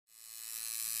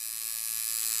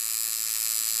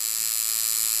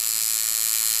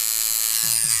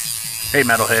Hey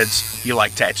metalheads, you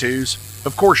like tattoos?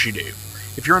 Of course you do.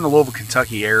 If you're in the Louisville,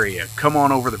 Kentucky area, come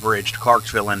on over the bridge to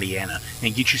Clarksville, Indiana,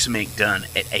 and get you some ink done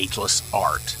at Ageless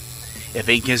Art. If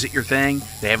ink isn't your thing,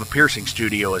 they have a piercing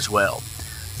studio as well.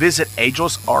 Visit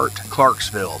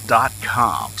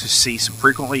agelessartclarksville.com to see some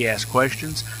frequently asked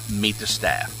questions, meet the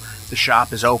staff. The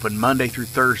shop is open Monday through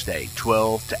Thursday,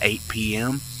 12 to 8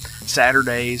 p.m.,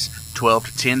 Saturdays, 12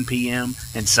 to 10 p.m.,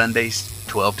 and Sundays,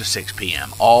 12 to 6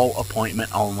 p.m., all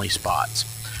appointment-only spots.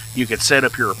 You can set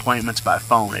up your appointments by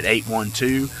phone at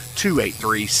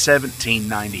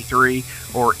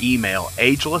 812-283-1793 or email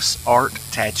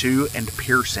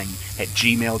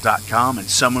agelessarttattooandpiercing@gmail.com and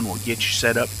someone will get you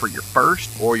set up for your first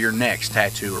or your next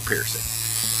tattoo or piercing.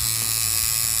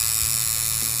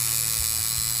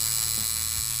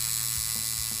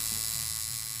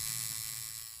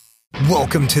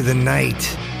 Welcome to the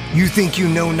night. You think you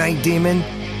know Night Demon?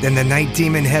 Then the Night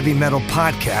Demon Heavy Metal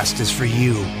Podcast is for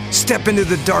you. Step into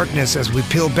the darkness as we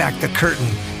peel back the curtain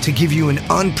to give you an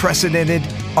unprecedented,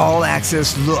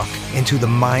 all-access look into the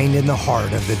mind and the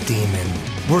heart of the demon.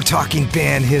 We're talking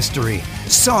band history,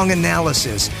 song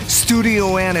analysis,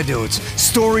 studio anecdotes,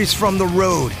 stories from the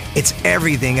road. It's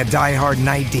everything a diehard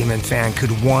Night Demon fan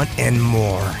could want and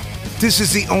more. This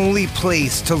is the only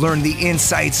place to learn the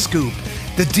inside scoop,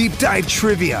 the deep dive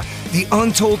trivia, the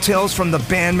untold tales from the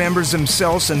band members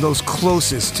themselves and those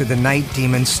closest to the Night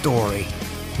Demon story.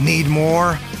 Need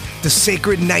more? The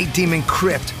Sacred Night Demon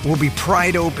Crypt will be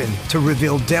pried open to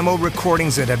reveal demo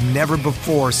recordings that have never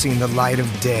before seen the light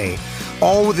of day,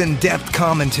 all with in-depth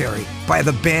commentary by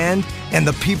the band and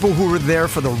the people who were there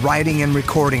for the writing and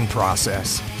recording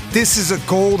process. This is a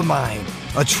gold mine,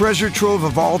 a treasure trove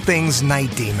of all things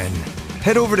Night Demon.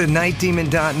 Head over to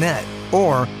nightdemon.net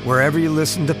or wherever you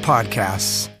listen to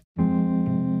podcasts.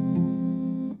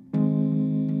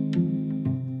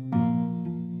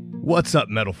 What's up,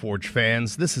 Metal Forge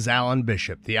fans? This is Alan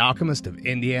Bishop, the alchemist of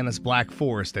Indiana's Black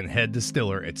Forest and head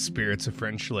distiller at Spirits of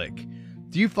French Lick.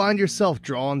 Do you find yourself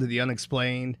drawn to the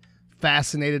unexplained,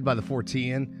 fascinated by the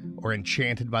Fortean, or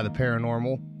enchanted by the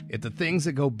paranormal? If the things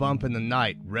that go bump in the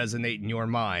night resonate in your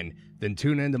mind, then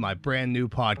tune into my brand new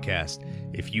podcast,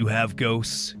 If You Have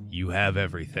Ghosts, You Have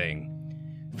Everything.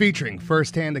 Featuring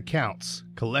first-hand accounts,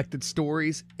 collected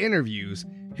stories, interviews,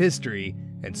 history,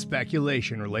 and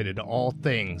speculation related to all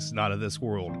things not of this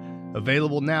world.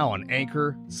 Available now on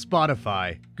Anchor,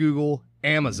 Spotify, Google,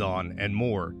 Amazon, and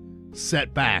more.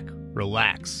 Set back,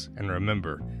 relax, and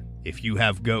remember, if you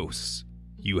have ghosts,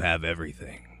 you have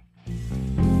everything.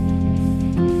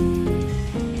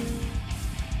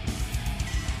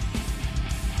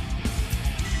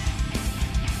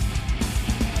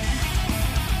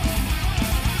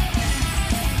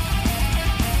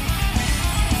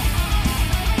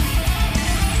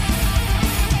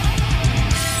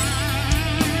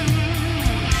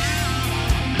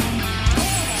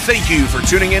 Thank you for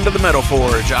tuning into the Metal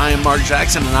Forge. I am Mark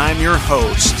Jackson and I am your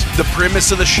host. The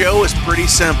premise of the show is pretty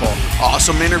simple.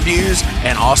 Awesome interviews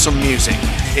and awesome music.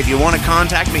 If you want to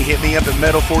contact me, hit me up at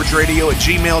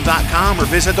metalforgeradio@gmail.com or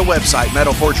visit the website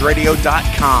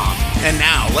metalforgeradio.com. And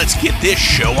now, let's get this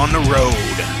show on the road.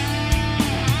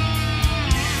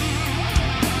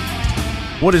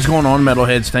 What is going on,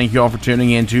 Metalheads? Thank you all for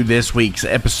tuning in to this week's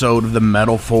episode of the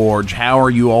Metal Forge. How are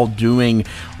you all doing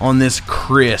on this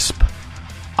crisp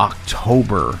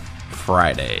October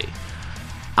Friday?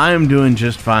 I am doing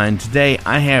just fine. Today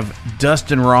I have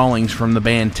Dustin Rawlings from the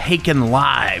band Taken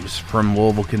Lives from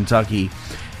Louisville, Kentucky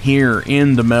here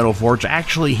in the Metal Forge.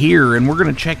 Actually here, and we're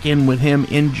going to check in with him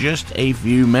in just a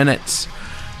few minutes.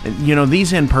 You know,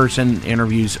 these in-person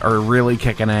interviews are really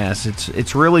kicking ass.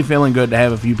 It's really feeling good to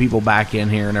have a few people back in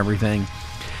here and everything.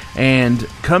 And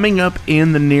coming up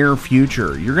in the near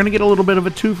future, you're going to get a little bit of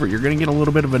a twofer. You're going to get a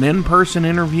little bit of an in-person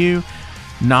interview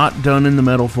not done in the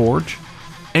Metal Forge,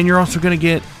 and you're also going to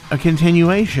get a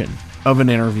continuation of an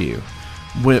interview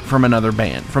from another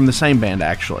band, from the same band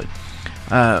actually,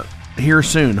 here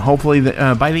soon. Hopefully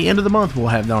by the end of the month we'll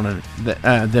have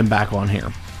them back on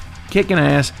here, kicking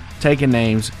ass, taking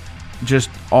names, just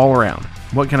all around.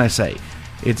 What can I say?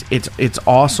 It's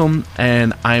awesome,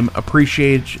 and I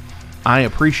appreciate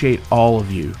all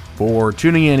of you for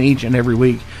tuning in each and every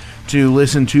week to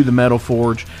listen to the Metal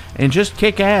Forge and just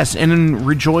kick ass and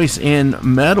rejoice in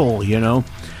metal, you know,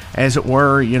 as it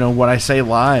were. You know, what I say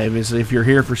live is, if you're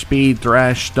here for speed,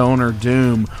 thrash, stoner,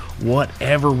 doom,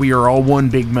 whatever, we are all one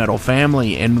big metal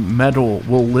family, and metal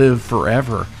will live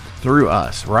forever through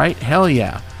us, right? Hell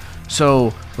yeah.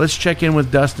 So let's check in with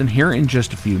Dustin here in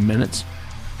just a few minutes.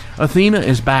 Athena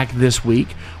is back this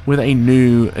week with a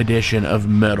new edition of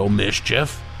Metal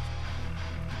Mischief.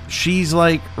 She's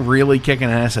like really kicking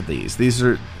ass at these. These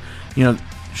are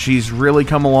she's really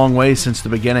come a long way since the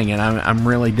beginning, and I'm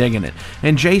really digging it.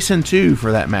 And Jason too,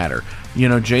 for that matter.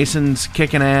 Jason's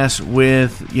kicking ass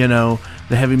with the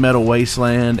Heavy Metal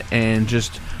Wasteland, and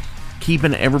just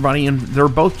keeping everybody they're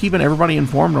both keeping everybody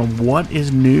informed on what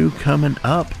is new coming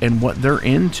up and what they're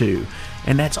into,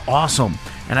 and that's awesome.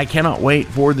 And I cannot wait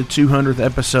for the 200th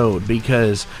episode,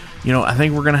 because I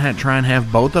think we're gonna try and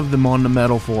have both of them on the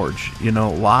Metal Forge,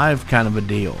 live kind of a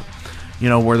deal,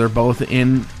 where they're both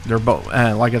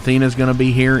like Athena's gonna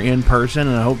be here in person,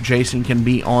 and I hope Jason can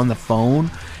be on the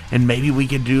phone, and maybe we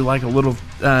could do like a little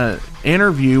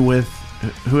interview with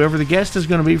whoever the guest is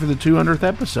going to be for the 200th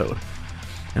episode.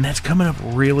 And that's coming up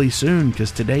really soon,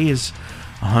 because today is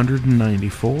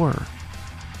 194.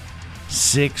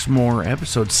 6 more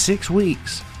episodes. 6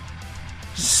 weeks.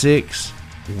 6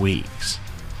 weeks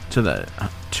to the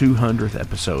 200th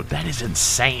episode. That is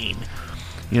insane.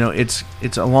 It's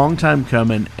a long time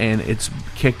coming, and it's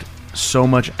kicked so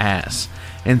much ass.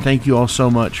 And thank you all so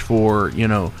much for,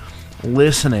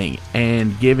 listening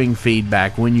and giving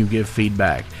feedback when you give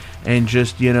feedback. And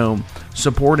just,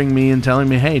 supporting me and telling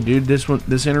me, hey, dude,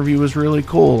 this interview was really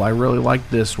cool. I really liked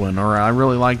this one, or I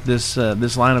really liked this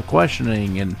line of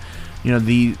questioning, and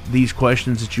these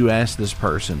questions that you asked this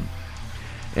person.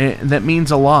 And that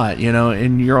means a lot,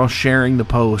 And you're all sharing the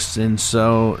posts and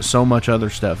so much other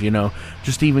stuff,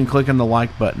 Just even clicking the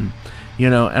like button,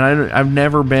 And I've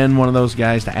never been one of those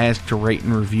guys to ask to rate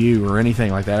and review or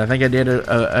anything like that. I think I did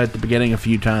at the beginning a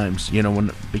few times, when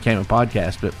it became a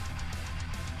podcast, but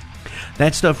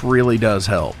that stuff really does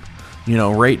help.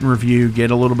 Rate and review,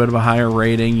 get a little bit of a higher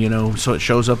rating, so it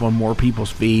shows up on more people's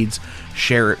feeds.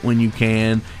 Share it when you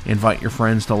can. Invite your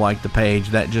friends to like the page.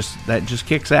 That just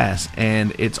kicks ass,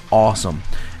 and it's awesome.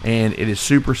 And it is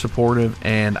super supportive,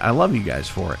 and I love you guys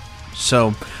for it.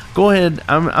 So go ahead.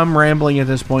 I'm rambling at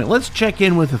this point. Let's check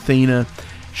in with Athena.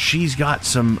 She's got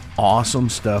some awesome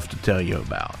stuff to tell you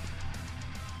about.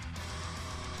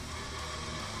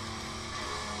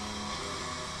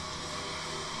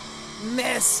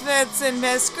 Misfits and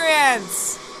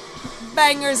miscreants,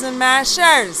 bangers and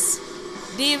mashers,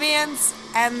 deviants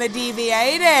and the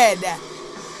deviated,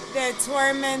 the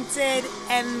tormented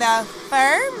and the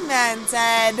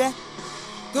fermented,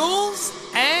 ghouls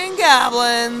and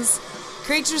goblins,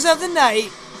 creatures of the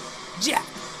night. Jack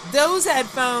those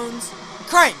headphones,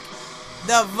 crank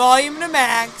the volume to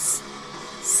max,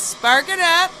 spark it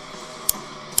up,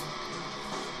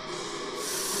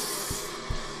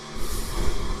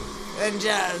 and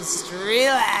just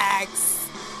relax.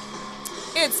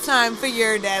 It's time for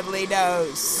your deadly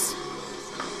dose.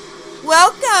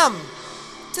 Welcome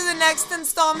to the next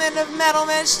installment of Metal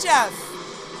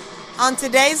Mischief. On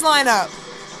today's lineup,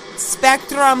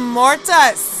 Spectrum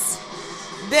Mortis,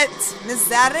 Bit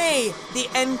Misery, the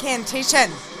Incantation.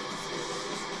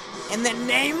 In the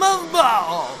name of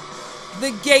Baal,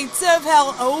 the gates of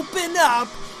hell open up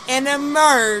and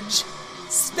emerge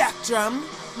Spectrum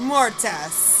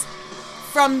Mortis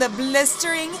from the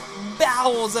blistering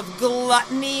bowels of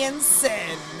gluttony and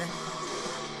sin.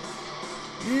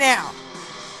 Now,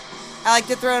 I like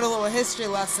to throw in a little history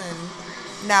lesson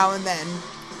now and then.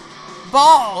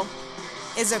 Baal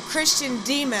is a Christian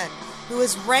demon who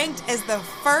is ranked as the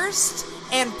first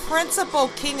and principal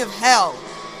king of hell,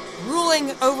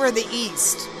 ruling over the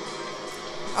East.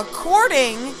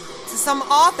 According to some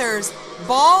authors,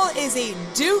 Baal is a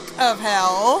duke of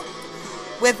hell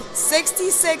with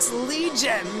 66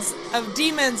 legions of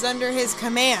demons under his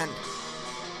command.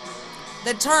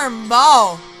 The term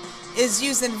Baal is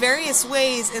used in various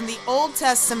ways in the Old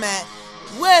Testament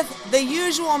with the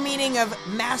usual meaning of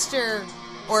master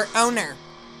or owner.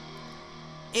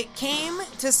 It came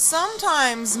to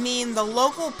sometimes mean the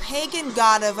local pagan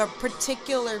god of a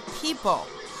particular people,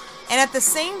 and at the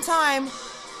same time,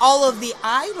 all of the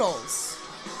idols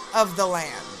of the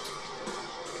land.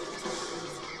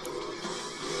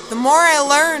 The more I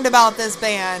learned about this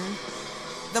band,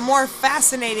 the more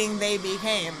fascinating they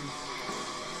became.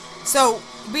 So,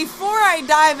 before I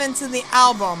dive into the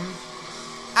album,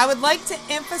 I would like to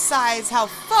emphasize how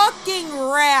fucking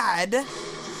rad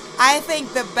I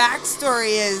think the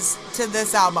backstory is to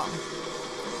this album.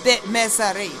 Bit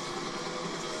Misery,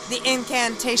 the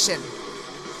Incantation.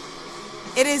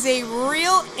 It is a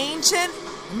real ancient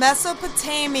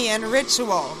Mesopotamian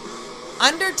ritual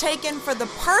undertaken for the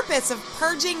purpose of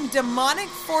purging demonic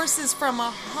forces from a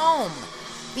home,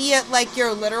 be it like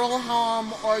your literal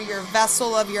home or your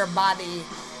vessel of your body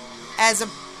as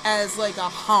like a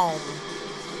home.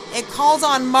 It calls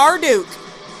on Marduk,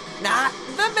 not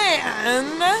the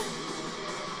band,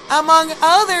 among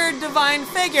other divine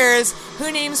figures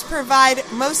whose names provide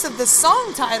most of the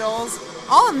song titles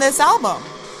on this album.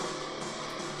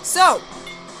 So,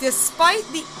 despite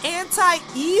the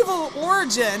anti-evil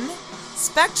origin,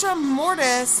 Spectrum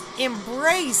Mortis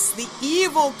embraced the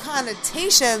evil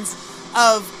connotations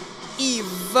of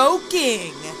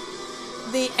evoking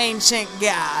the ancient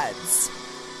gods.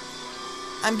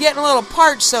 I'm getting a little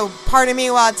parched, so pardon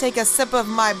me while I take a sip of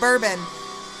my bourbon.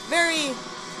 Very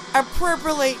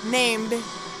appropriately named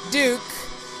Duke,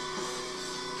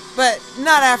 but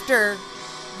not after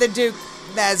the Duke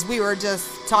as we were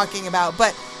just talking about,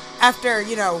 but after,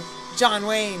 John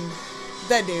Wayne,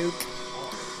 the Duke.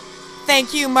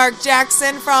 Thank you, Mark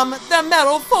Jackson from the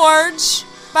Metal Forge,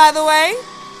 by the way,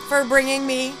 for bringing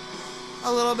me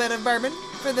a little bit of bourbon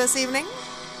for this evening.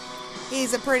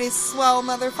 He's a pretty swell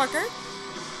motherfucker.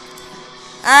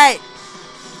 Alright,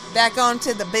 back on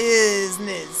to the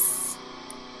business.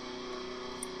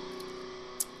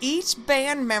 Each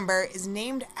band member is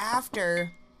named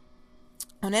after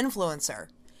an influencer.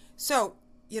 So,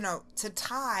 to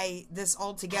tie this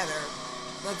all together,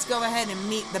 let's go ahead and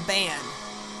meet the band.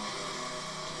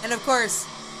 And of course,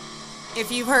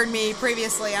 if you've heard me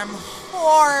previously, I'm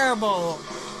horrible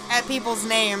at people's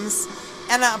names.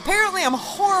 And apparently I'm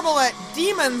horrible at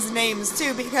demons' names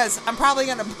too, because I'm probably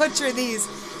going to butcher these.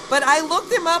 But I looked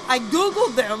them up, I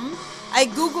Googled them, I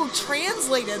Google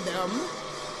translated them.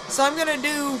 So I'm going to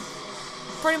do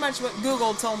pretty much what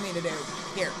Google told me to do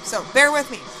here. So bear with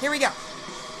me. Here we go.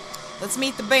 Let's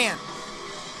meet the band.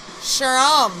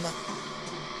 Sharam,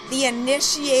 the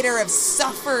initiator of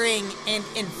suffering and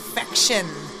infection.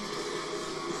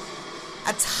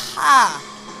 Ata,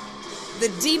 the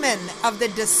demon of the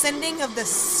descending of the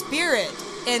spirit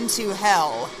into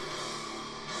hell.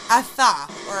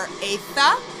 Atha, or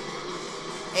Atha?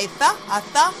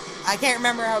 Atha? I can't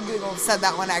remember how Google said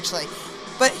that one actually.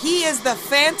 But he is the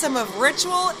phantom of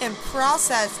ritual and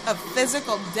process of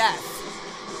physical death.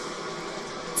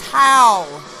 Tau,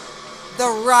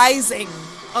 the rising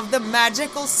of the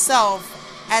magical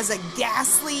self as a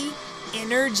ghastly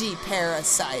energy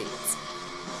parasite.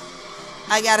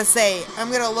 I gotta say, I'm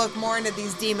gonna look more into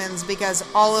these demons because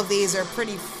all of these are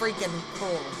pretty freaking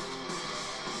cool.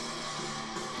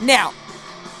 Now,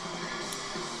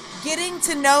 getting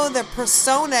to know the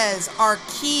personas are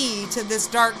key to this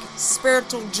dark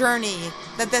spiritual journey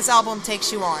that this album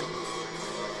takes you on.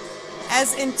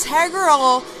 As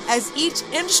integral as each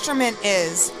instrument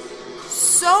is,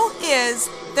 so is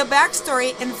the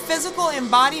backstory and physical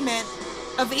embodiment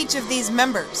of each of these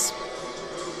members.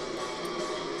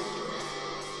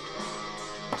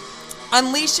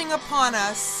 Unleashing upon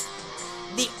us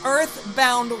the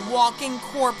earthbound walking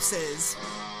corpses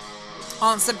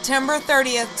on September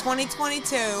 30th,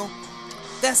 2022,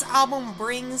 this album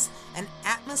brings an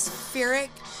atmospheric,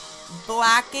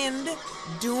 blackened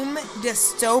doom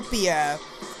dystopia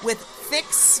with thick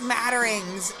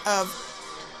smatterings of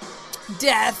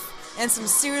death and some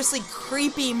seriously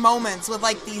creepy moments with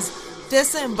like these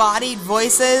disembodied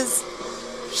voices,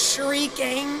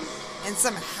 shrieking, and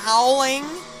some howling.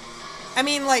 I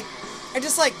mean, like, it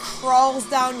just like crawls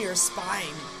down your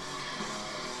spine.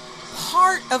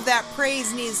 Part of that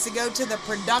praise needs to go to the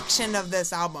production of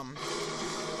this album.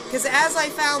 Because as I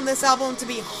found this album to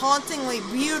be hauntingly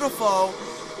beautiful,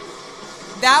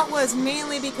 that was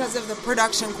mainly because of the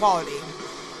production quality.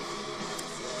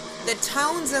 The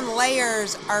tones and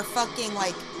layers are fucking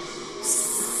like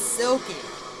silky.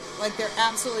 Like they're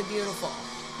absolutely beautiful.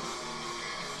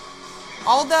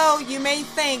 Although you may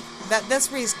think that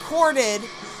this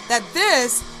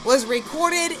was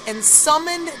recorded and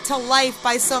summoned to life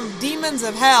by some demons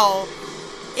of hell,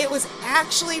 it was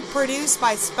actually produced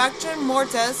by Spectrum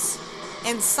Mortis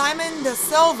and Simon Da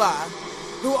Silva,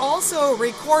 who also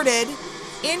recorded,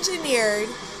 engineered,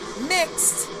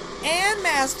 mixed, and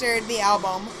mastered the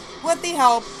album with the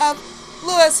help of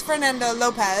Luis Fernando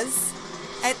Lopez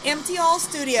at Empty Hall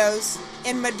Studios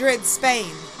in Madrid,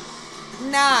 Spain,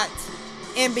 not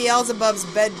in Beelzebub's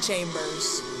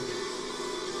bedchambers.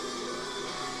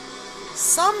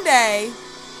 Someday,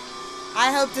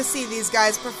 I hope to see these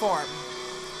guys perform.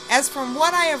 As from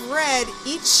what I have read,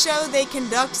 each show they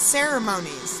conduct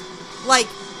ceremonies. Like,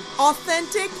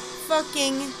 authentic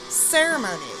fucking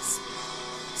ceremonies.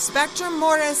 Spectrum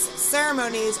Mortis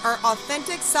ceremonies are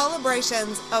authentic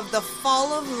celebrations of the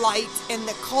fall of light and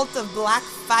the cult of black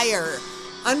fire,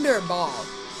 Underball.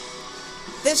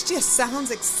 This just sounds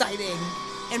exciting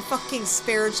and fucking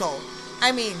spiritual.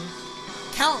 I mean,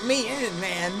 count me in,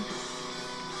 man.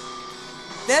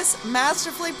 This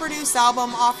masterfully produced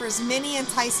album offers many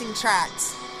enticing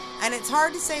tracks, and it's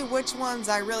hard to say which ones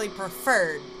I really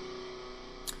preferred.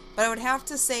 But I would have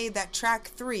to say that track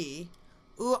 3,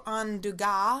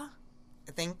 Uanduga,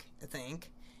 I think.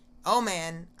 Oh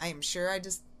man, I am sure I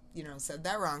just said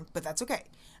that wrong, but that's okay.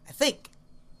 I think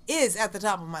is at the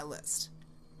top of my list.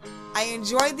 I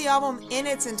enjoyed the album in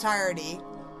its entirety,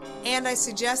 and I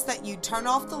suggest that you turn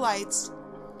off the lights,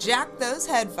 jack those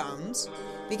headphones,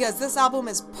 because this album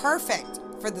is perfect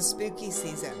for the spooky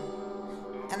season.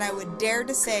 And I would dare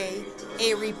to say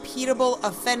a repeatable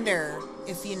offender,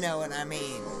 if you know what I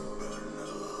mean.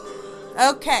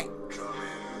 Okay,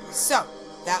 so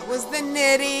that was the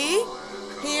nitty.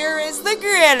 Here is the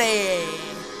gritty.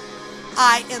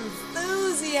 I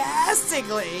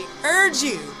enthusiastically urge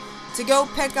you to go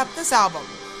pick up this album.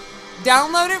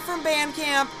 Download it from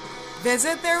Bandcamp,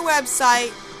 visit their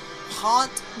website,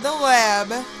 haunt the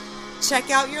web, check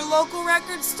out your local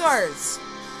record stores,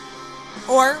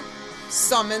 or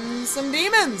summon some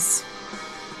demons.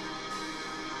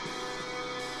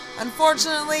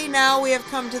 Unfortunately, now we have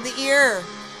come to the ear.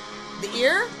 The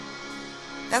ear?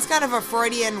 That's kind of a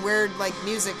Freudian weird,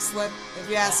 music slip, if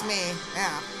you ask me.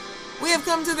 Yeah. We have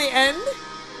come to the end.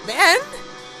 The end?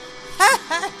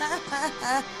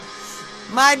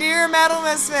 My dear Metal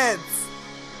Misfits.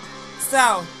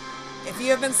 So, if you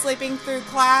have been sleeping through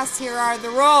class, here are the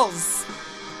rules.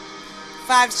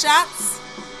 5 shots.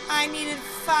 I needed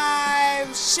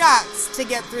 5 shots to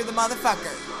get through the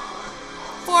motherfucker.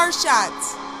 4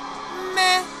 shots.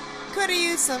 Meh. Coulda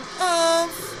used some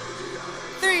oomph.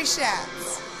 3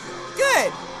 shots.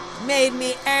 Good. Made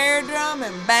me air drum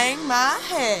and bang my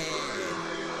head.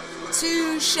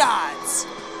 2 shots.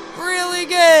 Really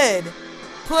good.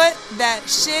 Put that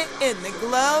shit in the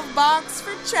glove box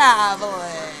for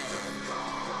traveling.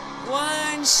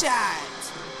 1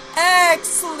 shot.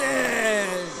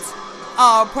 Excellent.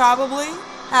 I'll probably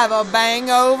have a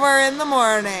bang-over in the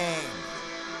morning.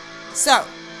 So,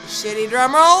 shitty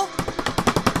drum roll.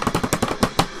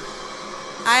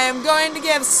 I am going to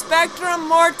give Spectrum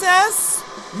Mortis,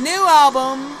 new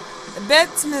album,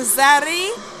 Bits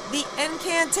Misery, The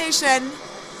Incantation,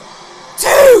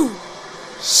 2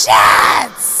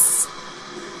 shots!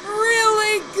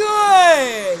 Really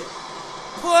good!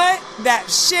 Put that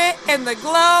shit in the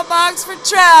glove box for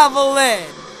traveling.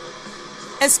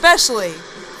 Especially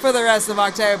for the rest of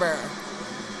October.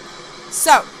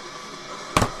 So,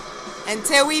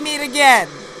 until we meet again,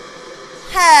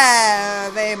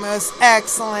 have a most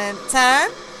excellent time.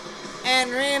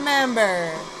 And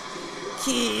remember,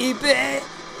 keep it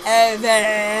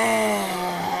there.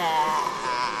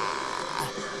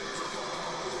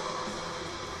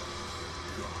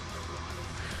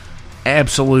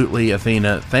 Absolutely,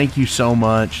 Athena. Thank you so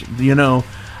much.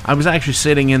 I was actually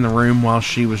sitting in the room while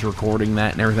she was recording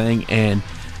that and everything, and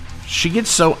she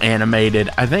gets so animated.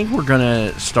 I think we're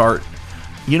going to start...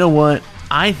 You know what?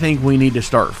 I think we need to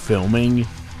start filming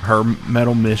her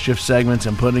Metal Mischief segments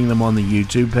and putting them on the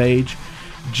YouTube page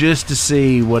just to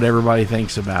see what everybody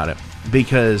thinks about it.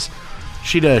 Because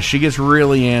she does. She gets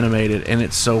really animated, and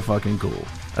it's so fucking cool.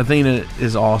 Athena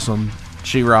is awesome.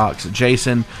 She rocks.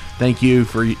 Jason, thank you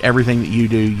for everything that you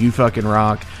do. You fucking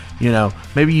rock.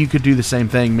 Maybe you could do the same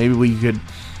thing. Maybe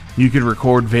you could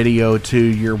record video to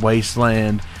your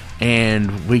Wasteland,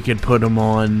 and we could put them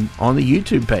on the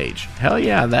YouTube page. Hell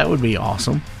yeah, that would be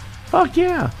awesome. Fuck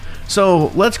yeah. So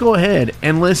let's go ahead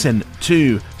and listen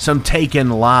to some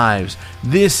Taken Lives.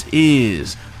 This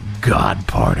is God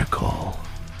Particle.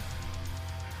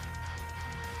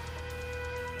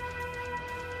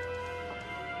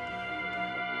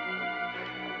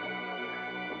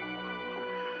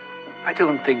 I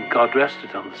don't think God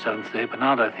rested on the seventh day, but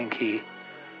now I think he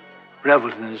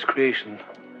reveled in his creation,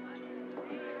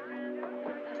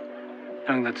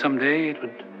 knowing that someday it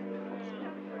would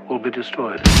all be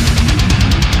destroyed.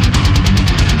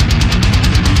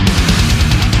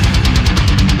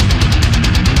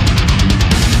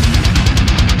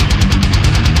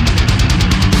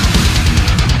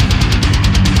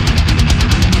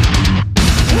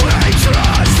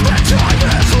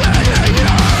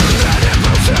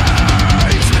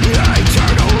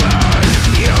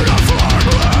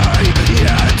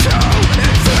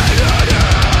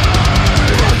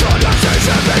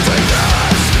 Between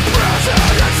us,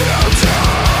 present and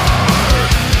future.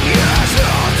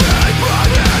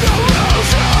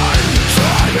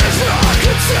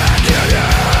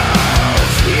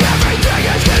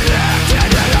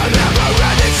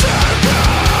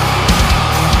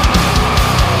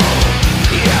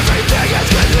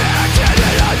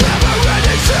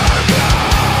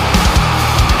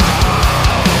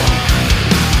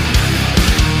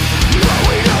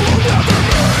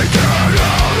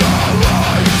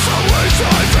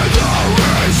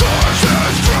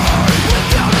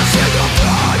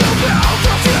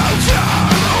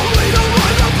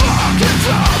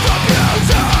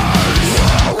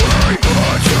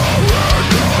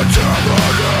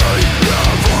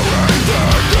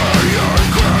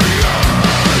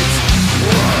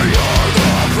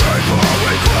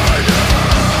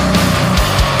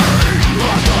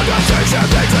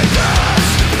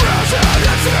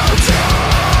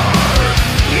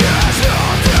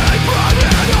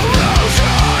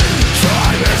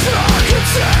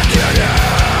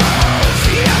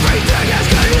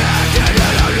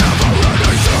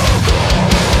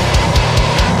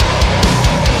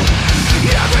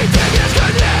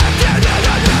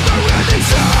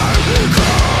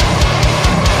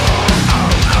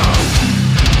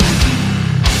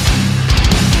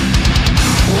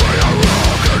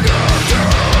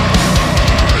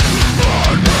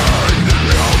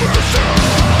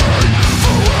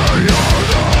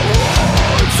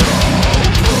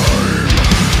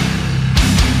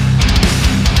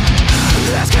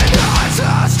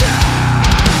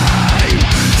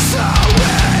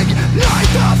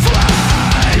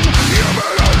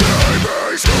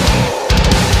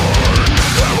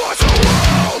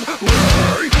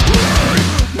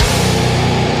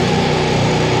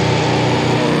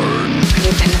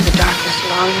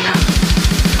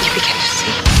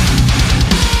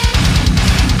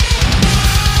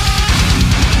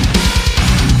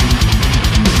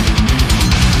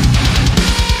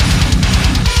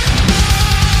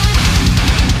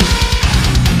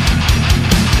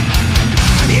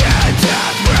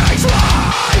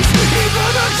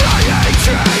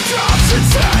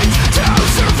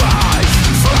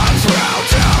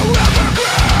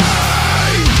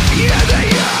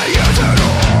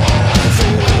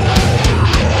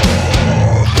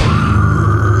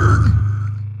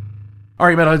 All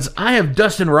right, Metalheads, I have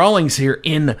Dustin Rawlings here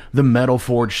in the Metal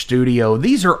Forge studio.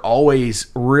 These are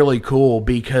always really cool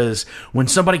because when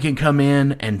somebody can come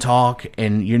in and talk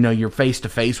and, you know, you're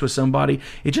face-to-face with somebody,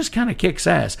 it just kind of kicks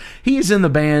ass. He is in the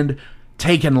band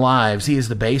Taking Lives. He is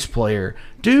the bass player.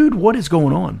 Dude, what is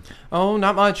going on? Oh,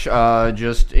 not much.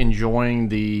 Just enjoying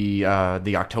the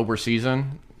October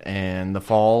season and the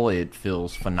fall. It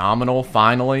feels phenomenal,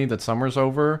 finally, that summer's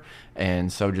over.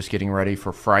 And so just getting ready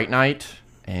for Fright Night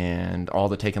and all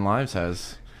the Taken Lives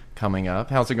has coming up.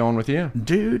 How's it going with you?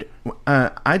 Dude,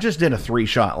 I just did a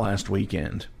 3-shot last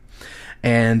weekend.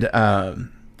 And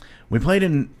we played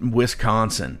in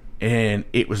Wisconsin, and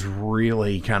it was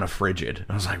really kind of frigid.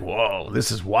 I was like, whoa,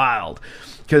 this is wild.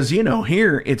 Because, you know,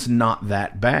 here it's not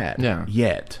that bad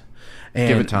yet. And,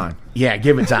 give it time. Yeah,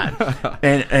 give it time.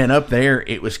 and up there,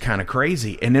 it was kind of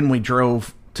crazy. And then we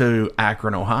drove to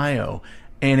Akron, Ohio,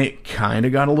 and it kind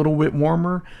of got a little bit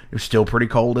warmer. It was still pretty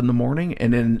cold in the morning.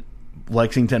 And then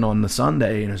Lexington on the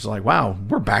Sunday, and it's like, wow,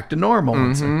 we're back to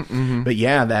normal. But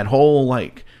yeah, that whole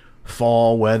like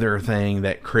fall weather thing,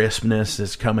 that crispness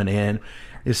is coming in.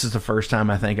 This is the first time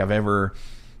I think I've ever,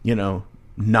 you know,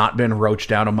 not been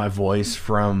roached out of my voice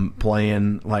from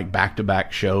playing like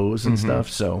back-to-back shows and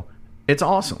stuff. So it's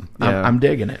awesome. Yeah. I'm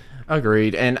digging it.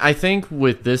 Agreed. And I think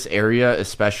with this area,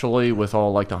 especially with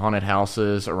all like the haunted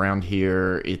houses around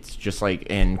here, it's just like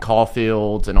in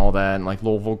Caulfields and all that, and like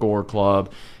Louisville Gore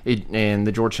Club and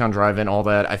the Georgetown Drive-In, all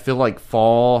that. I feel like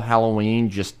fall Halloween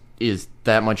just is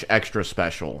that much extra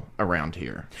special around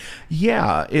here.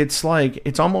 Yeah, it's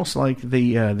almost like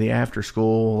the after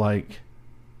school like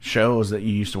shows that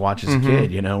you used to watch as a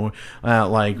kid, you know,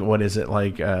 like what is it,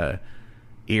 like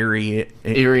Erie,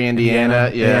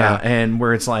 Indiana, yeah, and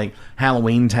where it's like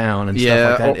Halloween Town and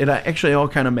stuff like that. It actually all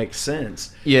kind of makes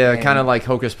sense. Yeah, kind of like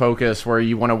Hocus Pocus, where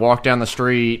you want to walk down the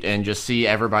street and just see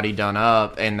everybody done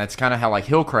up, and that's kind of how like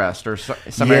Hillcrest or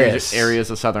some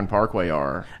areas of Southern Parkway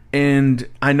are. And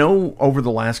I know over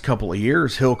the last couple of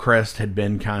years, Hillcrest had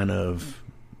been kind of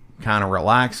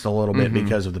relaxed a little bit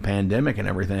because of the pandemic and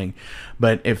everything.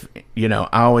 But if, you know,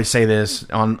 I always say this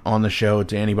on the show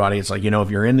to anybody, it's like, you know, if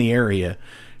you're in the area,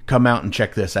 come out and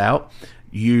check this out.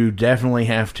 You definitely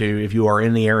have to, if you are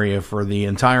in the area for the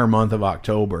entire month of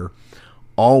October,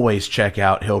 always check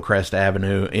out Hillcrest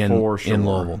Avenue in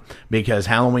Louisville, because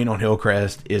Halloween on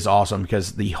Hillcrest is awesome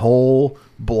because the whole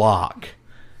block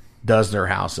does their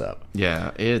house up.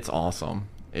 Yeah, it's awesome.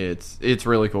 It's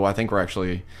really cool. I think we're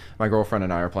actually, my girlfriend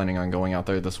and I are planning on going out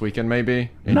there this weekend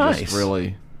maybe. And nice. Just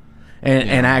really...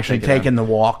 And actually taking the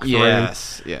walk through.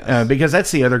 Yes. Because that's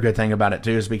the other good thing about it,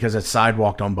 too, is because it's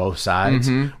sidewalked on both sides,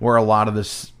 where a lot of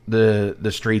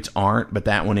the streets aren't, but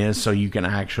that one is, so you can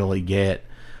actually get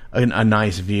a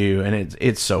nice view, and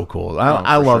it's so cool.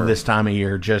 I love this time of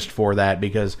year just for that,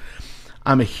 because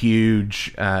I'm a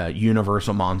huge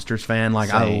Universal Monsters fan.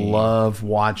 Like, I love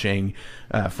watching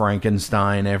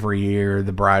Frankenstein every year,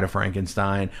 The Bride of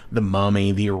Frankenstein, The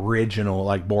Mummy, the original,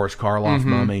 like Boris Karloff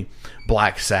Mummy,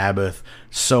 Black Sabbath.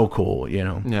 So cool, you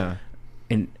know. Yeah.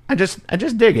 And I just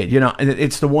dig it, you know.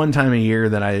 It's the one time a year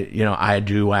that I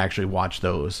do actually watch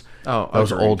those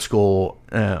old school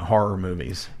horror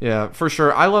movies. Yeah, for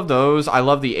sure. I love those. I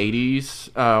love the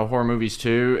 80s horror movies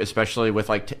too, especially with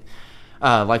like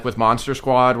with Monster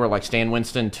Squad, where like Stan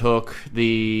Winston took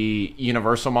the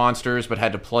Universal monsters but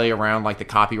had to play around like the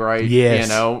copyright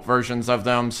versions of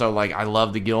them. So like I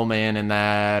love the Gillman in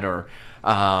that, or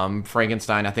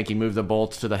Frankenstein, I think he moved the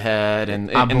bolts to the head, and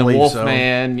the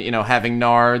Wolfman, you know, having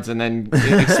nards and then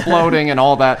exploding and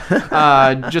all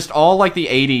that. Just all like the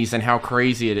 80s and how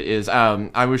crazy it is.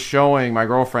 I was showing my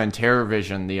girlfriend Terror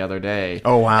Vision the other day.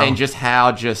 Oh, wow. And just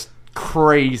how just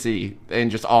crazy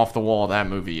and just off the wall that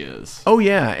movie is. Oh,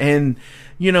 yeah. And,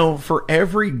 you know, for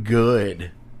every good,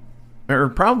 or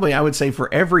probably I would say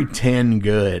for every 10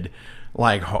 good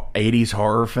like 80s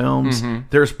horror films,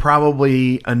 there's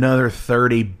probably another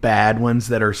 30 bad ones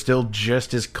that are still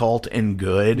just as cult and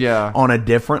good on a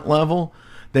different level.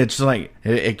 That's like,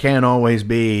 it can't always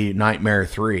be Nightmare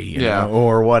 3, you know,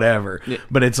 or whatever. Yeah.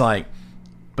 But it's like,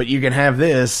 but you can have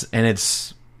this and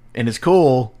it's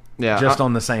cool. Yeah, just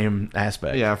on the same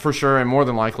aspect. Yeah, for sure. And more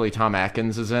than likely, Tom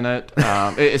Atkins is in it.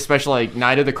 Especially like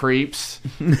Night of the Creeps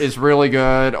is really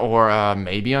good. Or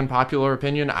maybe unpopular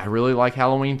opinion, I really like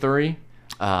Halloween 3.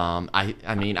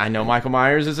 I mean, I know Michael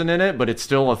Myers isn't in it, but it's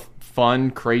still a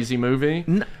fun, crazy movie.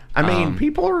 I mean,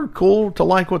 people are cool to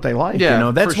like what they like. Yeah, you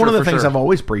know, that's one of the things sure. I've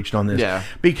always preached on this. Yeah.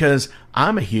 Because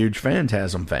I'm a huge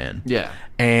Phantasm fan. Yeah.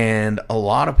 And a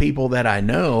lot of people that I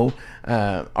know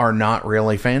are not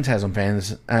really Phantasm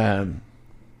fans. I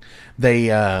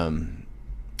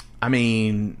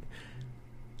mean,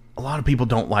 a lot of people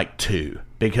don't like 2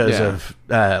 because of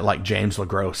like James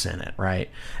LaGrosse in it, right?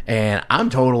 And I'm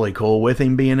totally cool with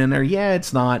him being in there. Yeah,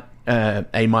 it's not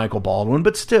a Michael Baldwin,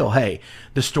 but still, hey,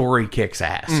 the story kicks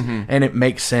ass, and it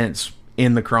makes sense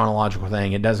in the chronological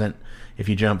thing. It doesn't if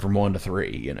you jump from 1 to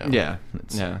 3, you know.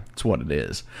 It's what it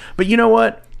is. But you know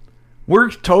what?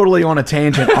 We're totally on a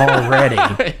tangent already,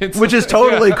 which is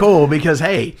totally cool because,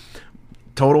 hey,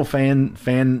 total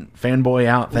fanboy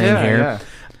out thing here. Yeah.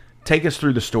 Take us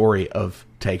through the story of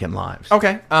Taken Lives.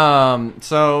 Okay.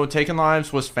 So Taken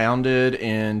Lives was founded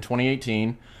in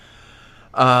 2018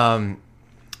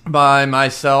 by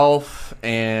myself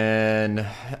and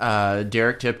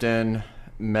Derek Tipton.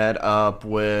 Met up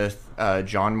with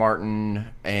John Martin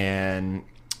and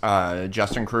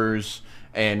Justin Cruz,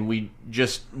 and we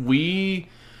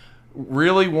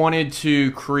really wanted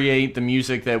to create the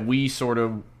music that we sort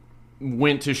of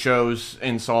went to shows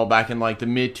and saw back in like the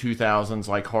mid 2000s,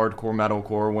 like hardcore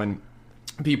metalcore, when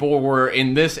people were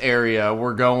in this area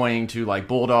were going to like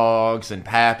Bulldogs and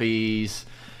Pappies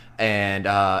and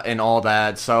all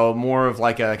that. So more of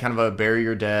like a kind of a Bury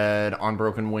Your Dead, On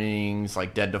Broken Wings,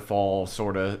 like Dead to Fall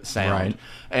sort of sound. Right.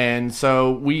 And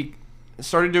so we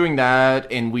started doing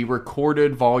that, and we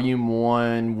recorded Volume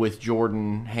 1 with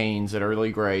Jordan Haynes at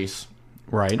Early Grace.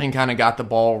 Right. And kind of got the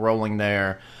ball rolling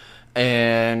there.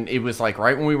 And it was like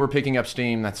right when we were picking up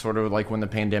steam, that's sort of like when the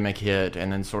pandemic hit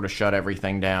and then sort of shut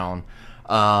everything down.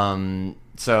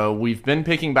 So we've been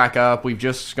picking back up. We've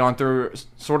just gone through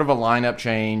sort of a lineup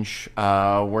change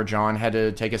where John had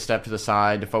to take a step to the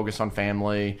side to focus on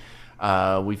family.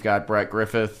 We've got Brett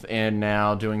Griffith in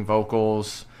now doing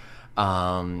vocals.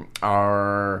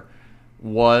 Our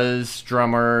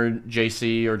drummer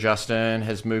JC or Justin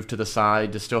has moved to the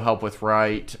side to still help with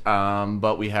Wright,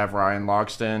 but we have Ryan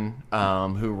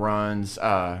Logston who runs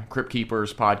Crypt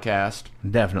Keepers podcast.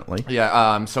 Definitely.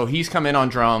 Yeah, so he's come in on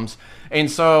drums, and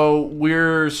so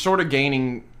we're sort of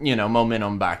gaining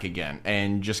momentum back again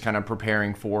and just kind of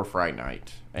preparing for Fright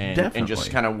Night and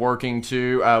just kind of working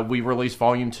to we released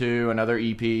Volume 2, another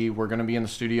EP. We're going to be in the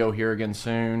studio here again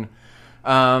soon.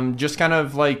 Just kind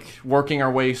of like working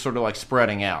our way, sort of like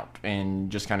spreading out and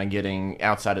just kind of getting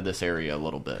outside of this area a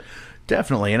little bit.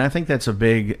 Definitely. And I think that's a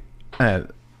big,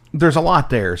 there's a lot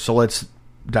there. So let's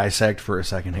dissect for a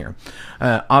second here.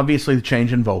 Obviously the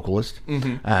change in vocalist,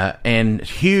 and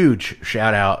huge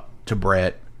shout out to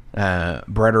Brett,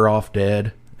 Bretter Off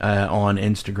Dead, on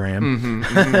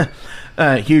Instagram.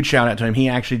 Huge shout out to him. He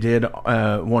actually did,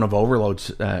 one of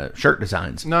Overload's, shirt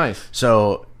designs. Nice.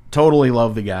 So, totally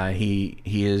love the guy. He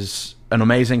is an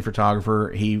amazing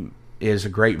photographer. He is a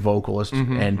great vocalist,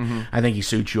 and I think he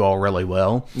suits you all really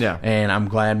well. Yeah. And I'm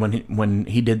glad when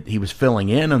he was filling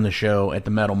in on the show at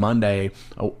the Metal Monday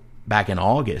back in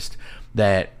August,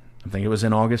 that I think it was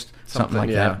in August, something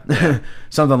like that.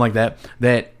 Something like that.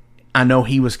 That I know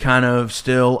he was kind of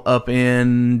still up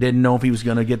in, didn't know if he was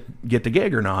going to get the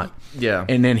gig or not. Yeah.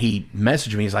 And then he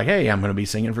messaged me. He's like, "Hey, I'm going to be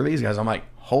singing for these guys." I'm like,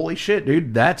 holy shit,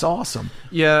 dude, that's awesome.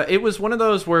 Yeah, it was one of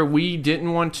those where we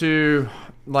didn't want to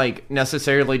like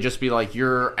necessarily just be like,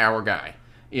 "You're our guy,"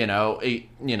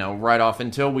 right off,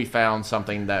 until we found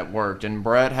something that worked. And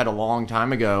Brett had a long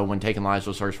time ago, when Taken Lives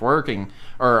was first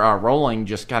rolling,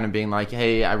 just kind of being like,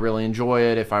 "Hey, I really enjoy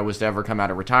it. If I was to ever come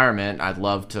out of retirement, I'd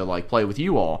love to like play with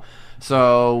you all."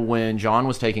 So when John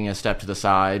was taking a step to the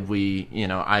side,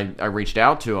 I reached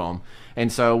out to him.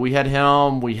 And so we had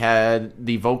him, we had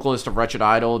the vocalist of Wretched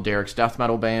Idol, Derek's death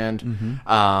metal band,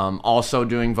 also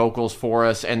doing vocals for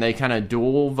us, and they kind of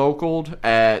dual vocaled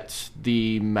at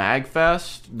the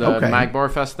MagFest, the Magbar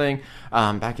Fest thing,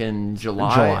 back in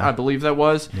July, I believe that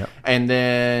was. Yep. And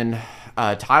then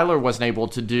Tyler wasn't able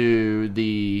to do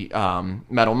the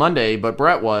Metal Monday, but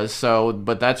Brett was.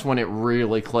 But that's when it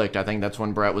really clicked. I think that's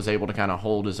when Brett was able to kind of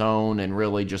hold his own and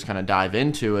really just kind of dive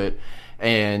into it.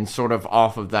 And sort of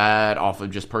off of that, off of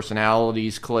just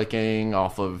personalities clicking,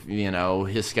 off of,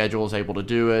 his schedule is able to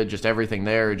do it, just everything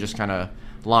there just kind of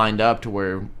lined up to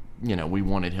where, we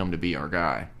wanted him to be our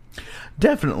guy.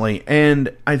 Definitely.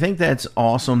 And I think that's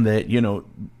awesome that,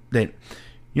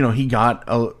 he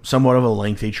got somewhat of a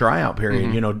lengthy tryout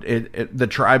period, the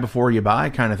try before you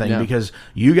buy kind of thing, because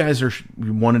you guys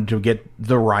wanted to get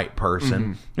the right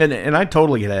person. And I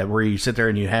totally get that, where you sit there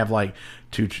and you have like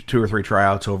two or three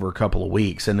tryouts over a couple of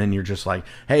weeks, and then you're just like,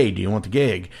 "Hey, do you want the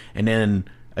gig?" And then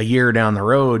a year down the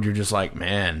road, you're just like,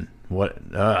 "Man, what?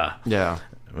 Yeah, I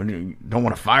don't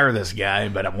want to fire this guy,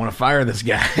 but I want to fire this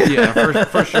guy." Yeah,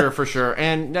 for sure.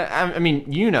 And I mean,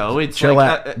 it's chill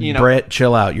like, out, Brett.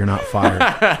 Chill out. You're not fired.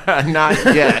 Not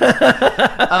yet.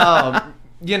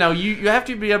 you know, you have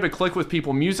to be able to click with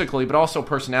people musically, but also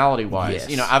personality-wise. Yes.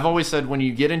 You know, I've always said when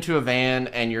you get into a van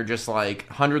and you're just like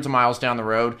hundreds of miles down the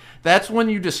road, that's when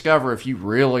you discover if you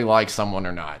really like someone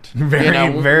or not. Very, you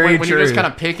know, very when true. you're just kind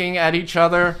of picking at each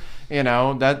other, you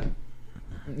know, that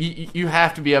you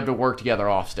have to be able to work together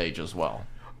off stage as well.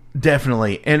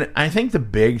 Definitely. And I think the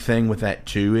big thing with that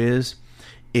too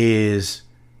is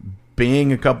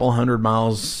being a couple hundred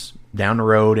miles down the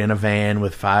road in a van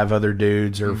with 5 other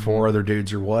dudes or 4 other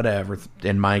dudes or whatever,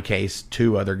 in my case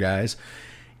 2 other guys.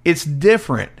 It's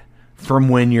different from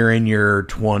when you're in your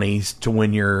 20s to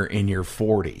when you're in your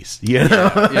 40s, you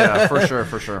know? Yeah, for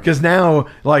sure. Because now,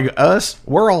 like us,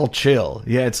 we're all chill.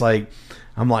 Yeah, it's like,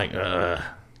 I'm like,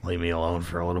 leave me alone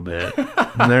for a little bit.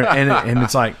 And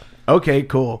it's like, okay,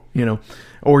 cool, you know.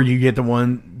 Or you get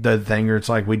the thing where it's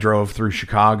like we drove through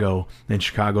Chicago, and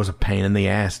Chicago's a pain in the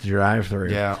ass to drive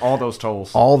through. Yeah, all those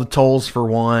tolls. All the tolls for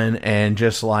one, and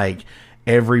just like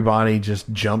everybody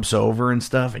just jumps over and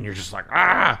stuff, and you're just like,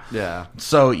 ah! Yeah.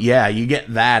 So, yeah, you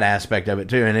get that aspect of it,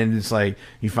 too. And then it's like,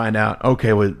 you find out,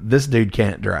 okay, well, this dude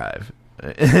can't drive.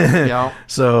 Yeah.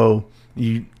 So,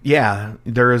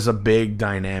 there is a big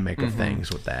dynamic of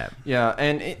things with that. Yeah,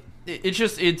 and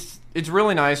it's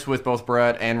really nice with both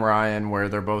Brett and Ryan, where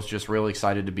they're both just really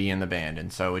excited to be in the band,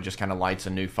 and so it just kind of lights a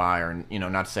new fire. And, you know,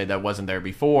 not to say that wasn't there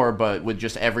before, but with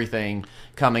just everything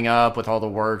coming up, with all the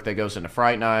work that goes into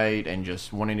Fright Night, and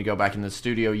just wanting to go back in the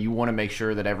studio, you want to make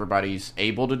sure that everybody's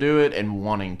able to do it and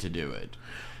wanting to do it.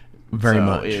 Very so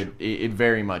much. It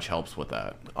very much helps with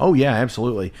that. Oh, yeah,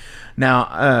 absolutely.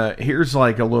 Now, here's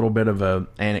like a little bit of an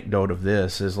anecdote of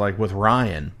this, is like with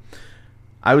Ryan.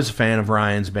 I was a fan of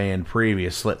Ryan's band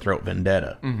previous, Slit Throat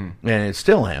Vendetta. And it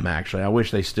still am, actually. I wish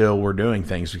they still were doing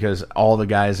things, because all the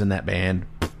guys in that band,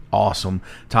 awesome,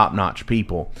 top-notch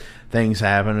people. Things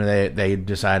happened, they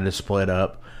decided to split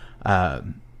up.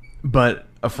 But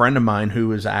a friend of mine who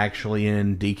was actually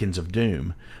in Deacons of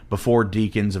Doom, before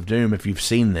Deacons of Doom, if you've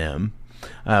seen them,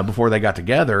 before they got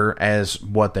together as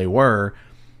what they were,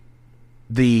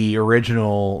 the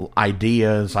original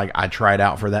idea is like, I tried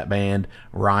out for that band.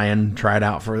 Ryan tried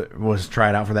out for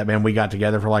that band. We got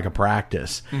together for like a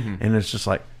practice, and it's just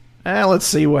like, let's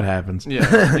see what happens.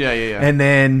 Yeah. And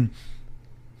then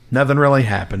nothing really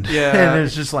happened. Yeah. And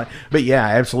it's just like, but yeah,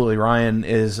 absolutely. Ryan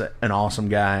is an awesome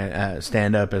guy,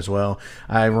 stand up as well.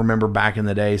 I remember back in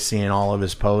the day seeing all of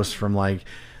his posts from like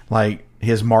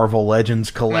his Marvel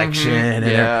Legends collection,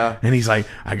 and he's like,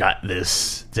 I got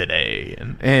this today,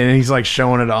 and he's like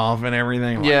showing it off and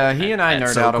everything. I'm yeah, like, he and I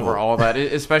nerd so out cool. over all that,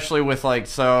 especially with like,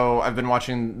 so I've been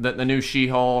watching the new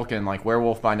She-Hulk and like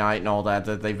Werewolf by Night and all that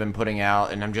they've been putting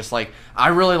out, and I'm just like, I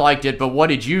really liked it, but what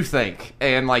did you think?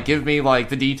 And like, give me like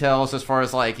the details as far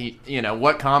as like, you know,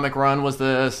 what comic run was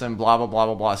this, and blah blah blah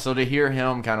blah blah. So to hear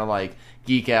him kind of like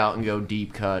geek out and go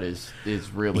deep cut is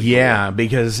really cool.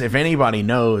 Because if anybody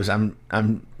knows,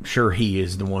 I'm sure he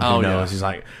is the one who knows. Yeah. He's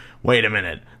like, wait a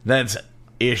minute, that's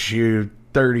issue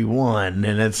 31,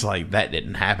 and it's like, that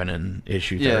didn't happen in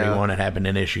issue 31. It happened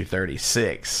in issue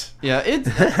 36. Yeah,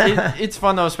 it's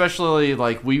fun though, especially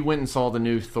like we went and saw the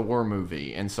new Thor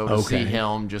movie, and so to see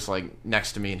him just like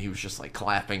next to me, and he was just like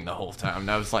clapping the whole time, and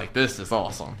I was like, this is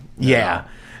awesome. Yeah.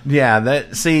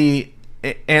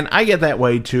 And I get that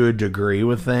way to a degree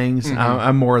with things.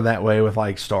 I'm more that way with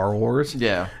like Star Wars.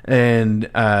 Yeah. And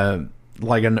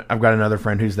like I've got another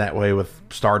friend who's that way with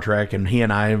Star Trek, and he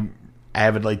and I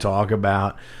avidly talk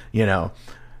about, you know,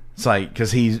 it's like,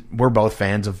 because we're both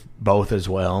fans of both as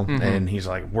well, and he's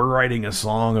like, we're writing a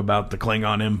song about the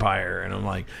Klingon Empire, and I'm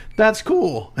like, that's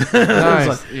cool. Nice.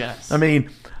 Like, yes. I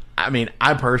mean,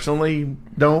 I personally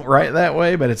don't write that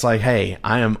way, but it's like, hey,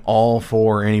 I am all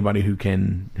for anybody who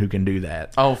can do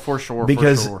that. Oh, for sure.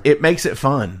 Because it makes it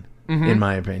fun, in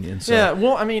my opinion. So. Yeah,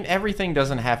 well, I mean, everything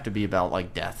doesn't have to be about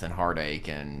like death and heartache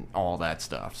and all that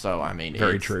stuff. So, I mean,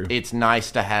 very true. It's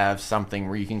nice to have something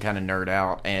where you can kind of nerd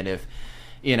out, and if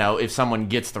someone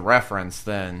gets the reference,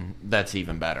 then that's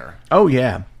even better. Oh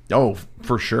yeah,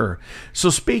 for sure.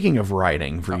 So, speaking of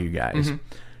writing for you guys.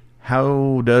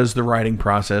 How does the writing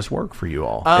process work for you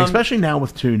all? Especially now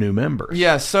with 2 new members.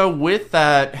 Yeah, so with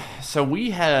that, so we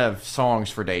have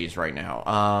songs for days right now.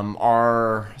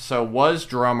 Was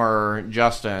drummer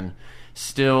Dustin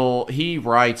he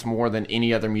writes more than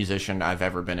any other musician I've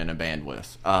ever been in a band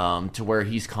with, to where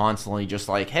he's constantly just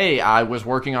like, hey, I was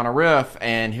working on a riff,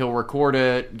 and he'll record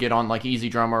it, get on like Easy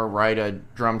Drummer, write a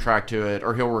drum track to it,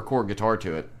 or he'll record guitar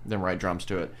to it, then write drums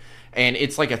to it. And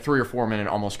it's like a 3 or 4 minute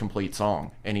almost complete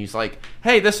song. And he's like,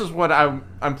 hey, this is what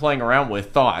I'm playing around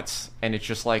with, thoughts. And it's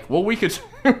just like, well, we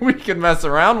could mess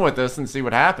around with this and see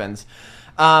what happens.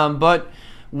 But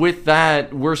with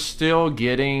that, we're still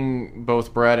getting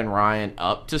both Brett and Ryan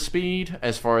up to speed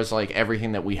as far as like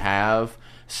everything that we have.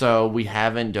 So we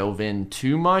haven't dove in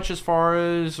too much as far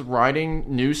as writing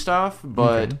new stuff,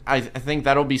 but I think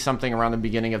that'll be something around the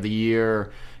beginning of the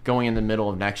year, going in the middle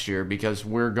of next year, because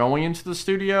we're going into the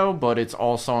studio, but it's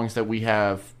all songs that we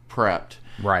have prepped.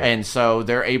 Right. And so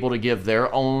they're able to give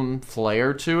their own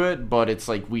flair to it, but it's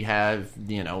like we have,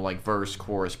 like verse,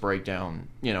 chorus, breakdown,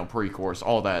 pre-chorus,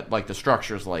 all that, like the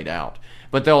structure's laid out.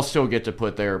 But they'll still get to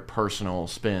put their personal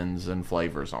spins and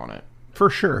flavors on it. For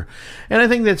sure. And I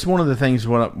think that's one of the things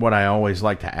what I always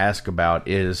like to ask about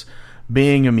is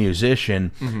being a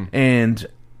musician and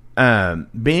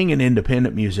being an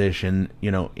independent musician,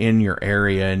 in your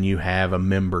area, and you have a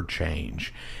member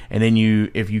change. And then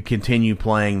if you continue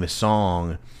playing the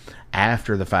song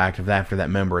after the fact, after that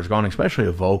member is gone, especially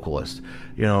a vocalist,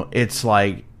 it's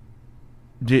like,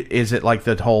 is it like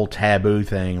the whole taboo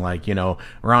thing? Like,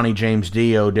 Ronnie James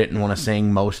Dio didn't want to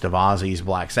sing most of Ozzy's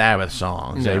Black Sabbath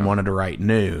songs. No. They wanted to write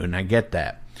new, and I get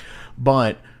that.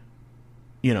 But,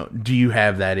 do you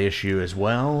have that issue as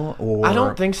well? Or I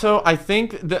don't think so. I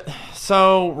think that,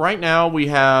 so right now we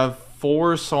have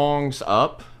 4 songs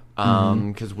up,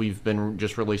 because we've been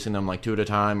just releasing them like 2 at a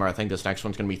time, or I think this next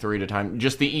one's going to be 3 at a time.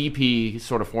 Just the EP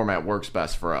sort of format works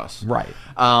best for us. Right.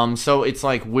 So it's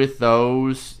like with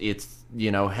those, it's,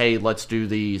 hey, let's do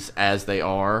these as they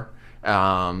are,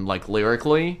 like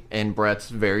lyrically, and Brett's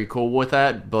very cool with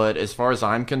that. But as far as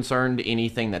I'm concerned,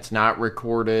 anything that's not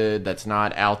recorded, that's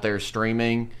not out there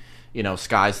streaming,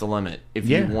 sky's the limit. If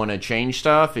you want to change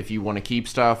stuff, if you want to keep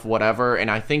stuff, whatever. And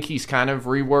I think he's kind of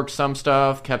reworked some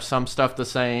stuff, kept some stuff the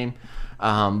same.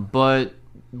 But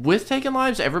with Taking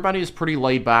Lives, everybody is pretty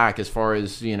laid back as far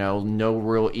as, no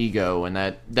real ego, and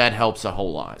that helps a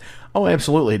whole lot. Oh,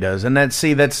 absolutely does. And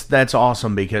that's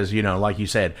awesome because, like you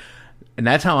said, and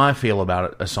that's how I feel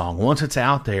about a song. Once it's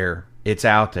out there, it's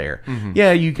out there.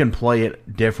 Yeah, you can play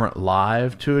it different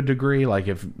live to a degree. Like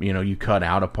if, you cut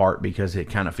out a part because it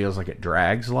kind of feels like it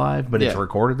drags live, but it's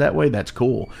recorded that way, that's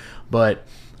cool. But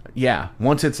yeah,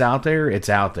 once it's out there, it's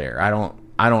out there.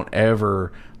 I don't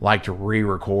ever like to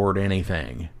re-record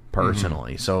anything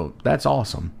personally. So that's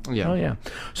awesome. Yeah. Oh yeah.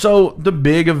 So the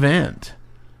big event,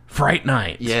 Fright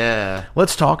Night. Yeah.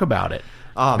 Let's talk about it.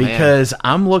 Oh, because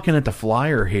I'm looking at the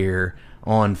flyer here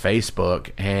on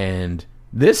Facebook, and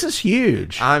this is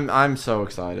huge. I'm so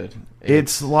excited.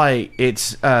 It's the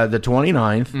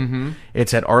 29th.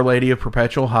 It's at Our Lady of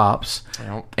Perpetual Hops.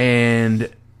 Yep. And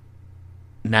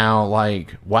now,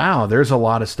 wow, there's a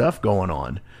lot of stuff going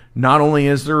on. Not only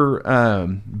is there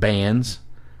bands,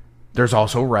 there's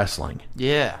also wrestling.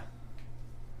 Yeah.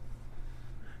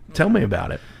 Tell me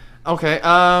about it. Okay,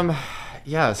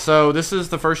 yeah, so this is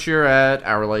the first year at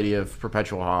Our Lady of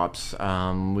Perpetual Hops.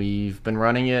 We've been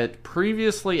running it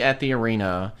previously at the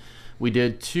arena. We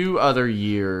did 2 other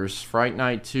years. Fright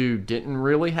Night 2 didn't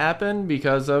really happen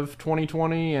because of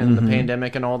 2020 and the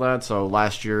pandemic and all that, so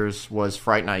last year's was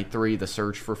Fright Night 3, the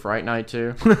search for Fright Night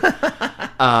 2.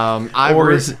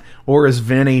 Or as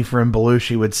Vinny from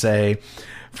Belushi would say,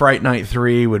 Fright Night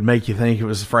 3 would make you think it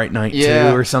was Fright Night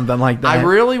 2 or something like that. I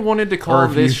really wanted to call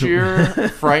this year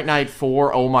Fright Night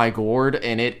 4 Oh My Gourd,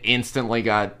 and it instantly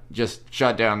got just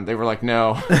shut down. They were like,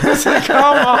 no. It's like,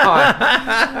 come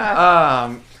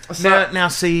on. Now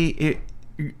see,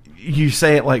 you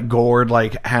say it like gourd,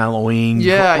 like Halloween.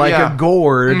 Yeah, a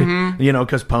gourd,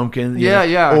 because pumpkin.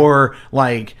 Yeah. Or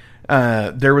like...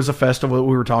 there was a festival that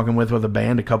we were talking with a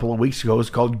band a couple of weeks ago. It was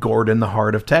called Gourd in the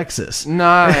Heart of Texas.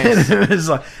 Nice. It was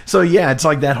like, so yeah, it's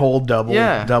like that whole double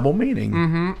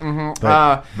meaning.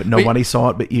 But nobody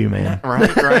saw it but you, man.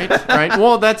 Right.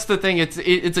 Well, that's the thing. It's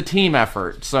a team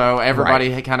effort, so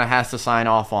everybody kind of has to sign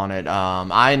off on it.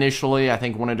 I initially, I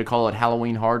think, wanted to call it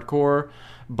Halloween Hardcore,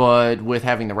 but with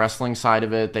having the wrestling side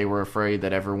of it, they were afraid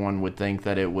that everyone would think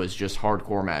that it was just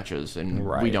hardcore matches, and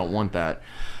we don't want that.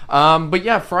 But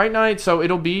yeah, Fright Night, so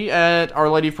it'll be at Our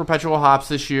Lady of Perpetual Hops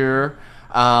this year.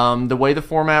 The way the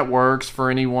format works, for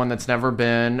anyone that's never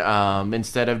been,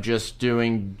 instead of just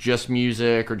doing just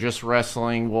music or just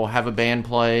wrestling, we'll have a band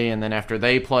play, and then after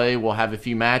they play, we'll have a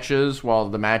few matches. While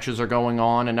the matches are going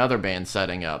on, another band's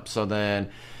setting up. So then,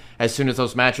 as soon as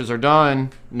those matches are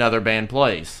done, another band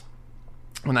plays.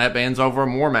 When that band's over,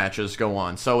 more matches go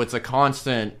on. So it's a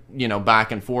constant,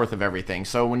 back and forth of everything.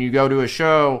 So when you go to a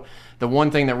show, the one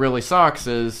thing that really sucks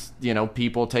is,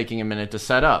 people taking a minute to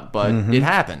set up. But it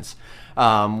happens.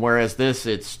 Whereas this,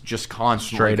 it's just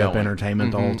constantly straight up going.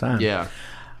 Entertainment the whole time. Yeah.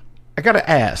 I got to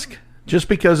ask, just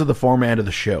because of the format of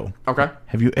the show. Okay.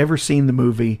 Have you ever seen the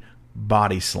movie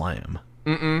Body Slam?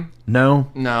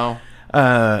 No? No.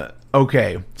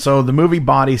 Okay, so the movie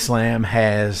Body Slam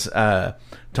has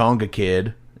Tonga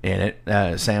Kid in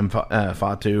it, Sam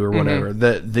Fatu or whatever.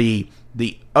 The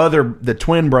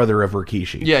twin brother of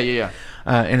Rikishi. Yeah.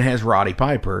 And it has Roddy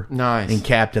Piper. Nice. And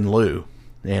Captain Lou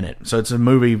in it. So it's a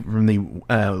movie from the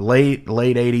late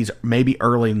 80s, maybe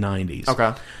early 90s.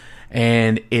 Okay.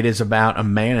 And it is about a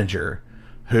manager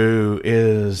who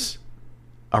is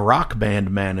a rock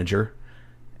band manager,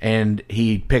 and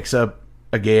he picks up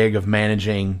a gig of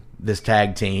managing this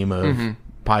tag team of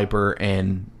Piper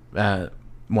and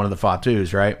one of the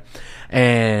Fatus, right?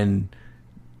 And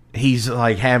he's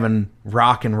like having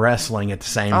rock and wrestling at the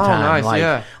same time.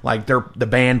 Nice, like the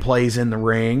band plays in the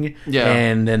ring,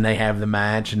 and then they have the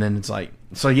match, and then it's like,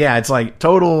 so yeah, it's like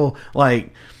total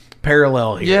like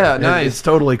parallel here. Yeah, nice. It's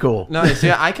totally cool. Nice.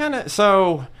 Yeah,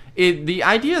 the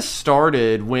idea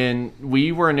started when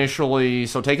we were initially,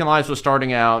 so Taking Lives was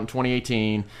starting out in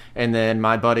 2018, and then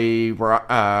my buddy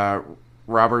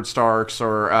Robert Starks,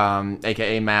 or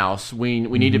aka Mouse, we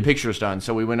needed pictures done,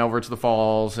 so we went over to the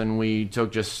falls and we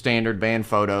took just standard band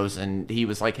photos, and he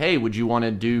was like, hey, would you want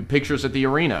to do pictures at the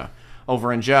arena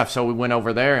over in Jeff? So we went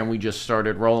over there and we just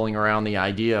started rolling around the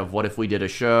idea of what if we did a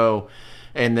show.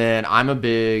 And then I'm a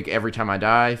big Every Time I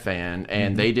Die fan,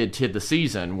 and they did Tid the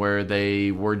Season, where they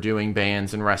were doing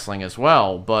bands and wrestling as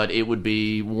well, but it would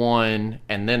be one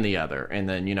and then the other. And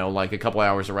then, like a couple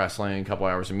hours of wrestling, a couple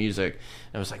hours of music.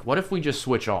 And I was like, what if we just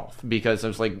switch off? Because I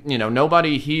was like,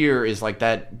 nobody here is like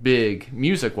that big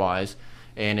music-wise,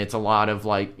 and it's a lot of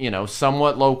like,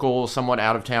 somewhat local, somewhat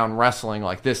out-of-town wrestling,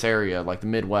 like this area, like the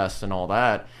Midwest and all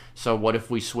that. So what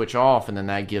if we switch off, and then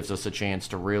that gives us a chance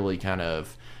to really kind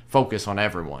of focus on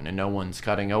everyone, and no one's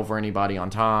cutting over anybody on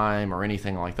time or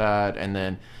anything like that. And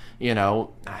then,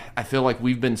 I feel like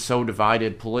we've been so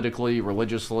divided politically,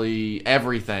 religiously,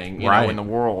 everything, you know, in the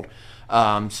world.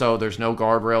 So there's no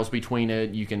guardrails between it.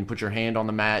 You can put your hand on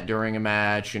the mat during a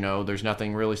match. There's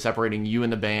nothing really separating you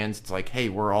and the bands. It's like, hey,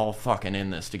 we're all fucking in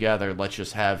this together. Let's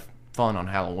just have fun on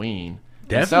Halloween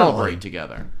and celebrate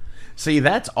together. See,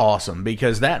 that's awesome,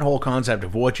 because that whole concept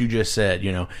of what you just said,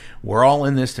 we're all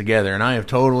in this together, and I have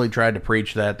totally tried to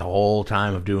preach that the whole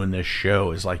time of doing this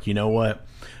show, is like, you know what?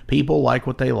 People like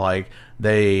what they like.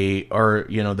 They are,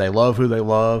 they love who they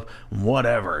love,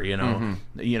 whatever,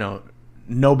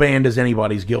 no band is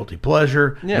anybody's guilty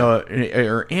pleasure,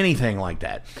 or anything like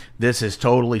that. This is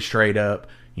totally straight up,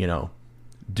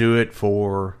 do it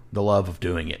for the love of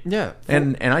doing it. Yeah.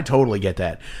 And I totally get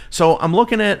that. So I'm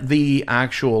looking at the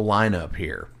actual lineup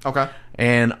here. Okay.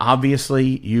 And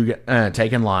obviously, you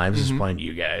Taking Lives is playing to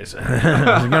you guys.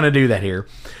 I'm going to do that here.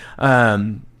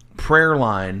 Prayer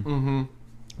Line. Mm-hmm.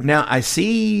 Now, I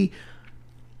see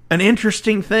an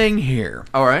interesting thing here.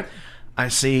 All right. I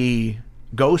see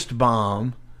Ghost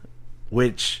Bomb,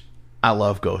 which I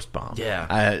love Ghost Bomb.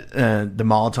 Yeah. The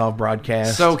Molotov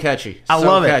broadcast. So catchy. I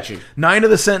love catchy. it. Night of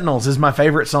the Sentinels is my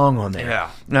favorite song on there. Yeah.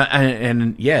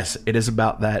 And yes, it is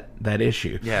about that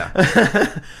issue.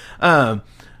 Yeah.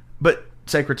 But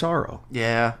Sacred Sorrow.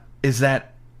 Yeah.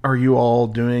 Are you all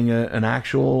doing an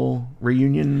actual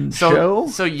reunion show?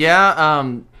 So yeah,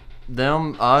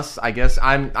 us, I guess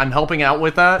I'm helping out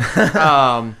with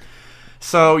that.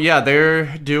 So yeah,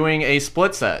 they're doing a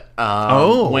split set. Blake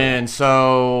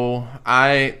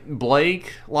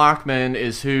Lockman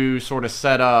is who sort of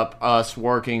set up us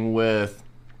working with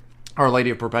Our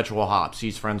Lady of Perpetual Hops.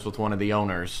 He's friends with one of the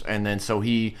owners, and then so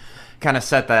he kind of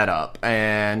set that up.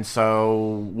 And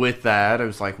so with that, I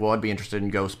was like, well, I'd be interested in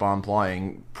Ghost Bomb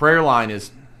playing. Prayer Line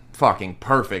is fucking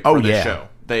perfect for this show.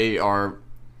 They are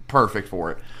perfect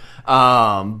for it.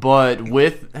 But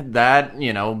with that,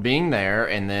 being there,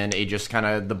 and then it just kind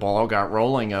of, the ball got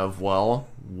rolling of, well,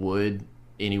 would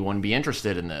anyone be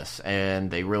interested in this?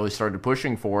 And they really started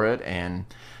pushing for it, and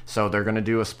so they're going to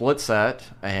do a split set,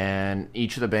 and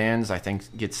each of the bands, I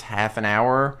think, gets half an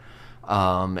hour,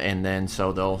 and then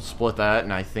so they'll split that,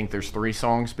 and I think there's 3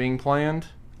 songs being planned.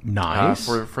 Nice.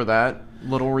 For that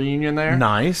little reunion there.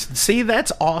 Nice. See,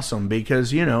 that's awesome,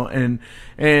 because, and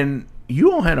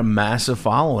you all had a massive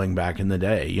following back in the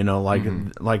day, like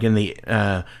in the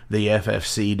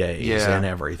FFC days and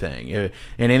everything.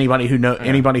 And anybody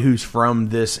who's from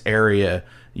this area,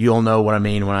 you'll know what I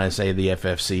mean when I say the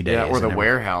FFC days. Yeah, or the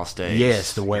warehouse days.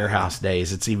 Yes, the warehouse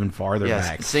days. It's even farther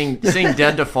back. Seeing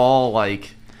Dead to Fall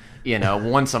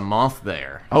once a month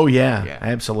there. Oh yeah,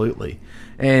 absolutely.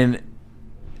 And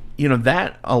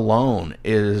that alone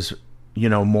is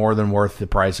more than worth the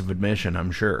price of admission,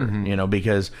 I'm sure.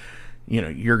 Because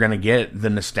you're going to get the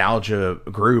nostalgia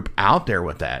group out there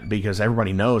with that, because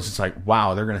everybody knows it's like,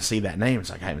 wow, they're going to see that name. It's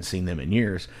like, I haven't seen them in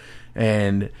years.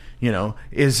 And,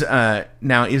 is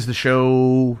the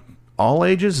show all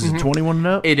ages? Is it 21 and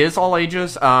up? It is all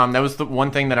ages. That was the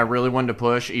one thing that I really wanted to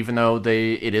push, even though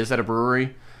it is at a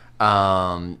brewery.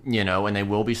 You know, and they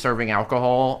will be serving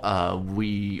alcohol.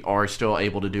 We are still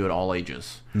able to do it all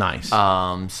ages. Nice.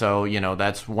 So, you know,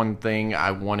 that's one thing I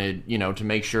wanted, you know, to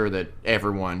make sure that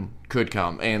everyone could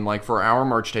come. And like for our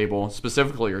merch table,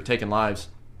 specifically, or Taking Lives,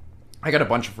 I got a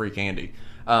bunch of free candy.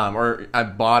 Or I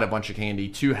bought a bunch of candy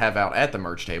to have out at the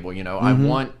merch table. You know, I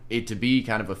want it to be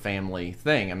kind of a family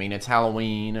thing. I mean, it's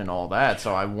Halloween and all that,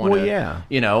 so I want to,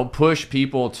 you know, push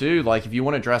people to, like, if you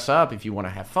want to dress up, if you want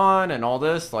to have fun and all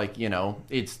this, like, you know,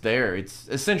 it's there. It's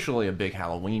essentially a big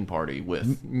Halloween party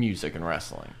with music and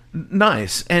wrestling.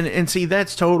 Nice. And see,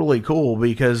 that's totally cool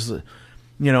because,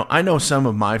 you know, I know some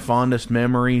of my fondest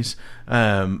memories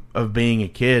of being a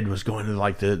kid was going to,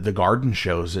 like, the garden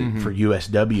shows for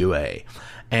USWA.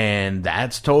 And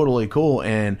that's totally cool.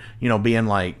 And, you know, being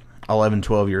like 11,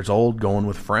 12 years old, going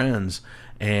with friends,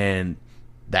 and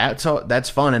that's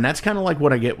fun. And that's kind of like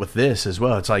what I get with this as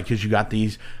well. It's like, because you got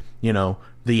these, you know,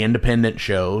 the independent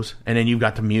shows, and then you've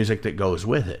got the music that goes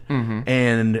with it.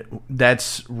 And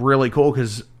that's really cool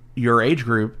because your age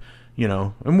group, you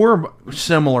know, and we're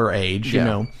similar age, you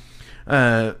know,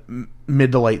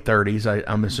 mid to late 30s,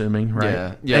 I'm assuming,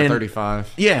 right? Yeah, and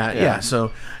 35. Yeah.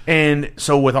 So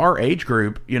with our age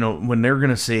group, you know, when they're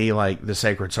gonna see like the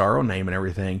Sacred Sorrow name and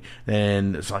everything,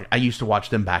 then it's like I used to watch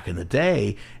them back in the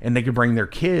day, and they could bring their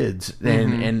kids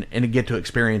and get to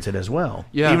experience it as well.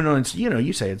 Yeah, even though it's, you know,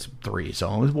 you say it's 3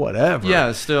 songs, whatever. Yeah,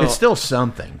 it's still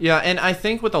something. Yeah, and I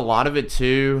think with a lot of it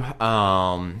too,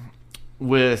 I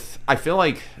feel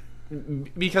like,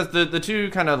 because the two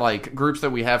kind of like groups that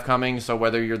we have coming, so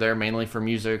whether you're there mainly for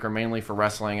music or mainly for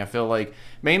wrestling, I feel like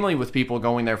mainly with people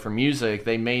going there for music,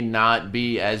 they may not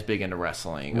be as big into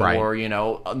wrestling, right? Or, you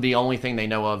know, the only thing they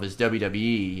know of is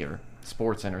WWE or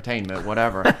sports entertainment,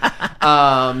 whatever.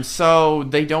 So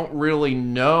they don't really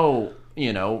know,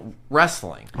 you know,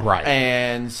 wrestling, right?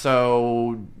 And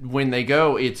so when they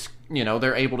go, it's, you know,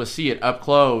 they're able to see it up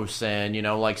close and, you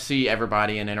know, like see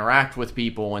everybody and interact with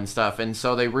people and stuff. And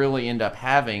so they really end up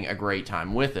having a great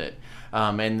time with it.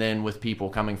 And then with people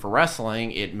coming for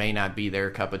wrestling, it may not be their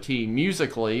cup of tea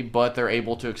musically, but they're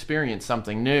able to experience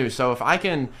something new. So if I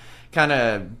can kind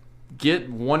of get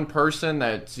one person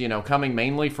that's, you know, coming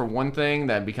mainly for one thing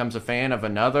that becomes a fan of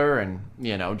another and,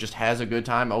 you know, just has a good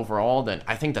time overall, then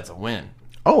I think that's a win.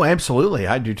 Oh, absolutely.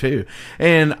 I do too.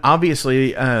 And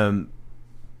obviously,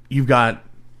 you've got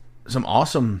some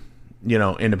awesome, you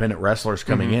know, independent wrestlers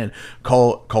coming in.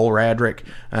 Cole Radrick,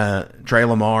 Trey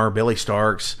Lamar, Billy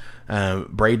Starks,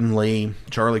 Braden Lee,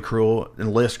 Charlie Cruel, and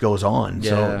the list goes on. Yeah.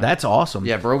 So that's awesome.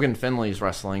 Yeah, Brogan Finley's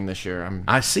wrestling this year.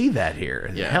 I see that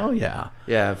here. Yeah. Hell yeah.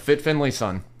 Yeah, Fit Finley's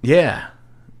son. Yeah.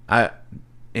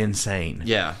 Insane.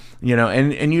 Yeah. You know,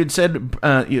 and you had said,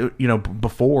 you know,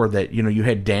 before that, you know, you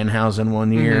had Danhausen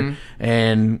one year,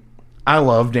 and I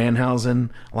love Danhausen.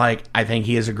 Like, I think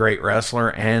he is a great wrestler,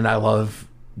 and I love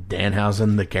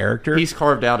Danhausen, the character. He's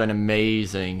carved out an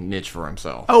amazing niche for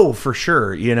himself. Oh, for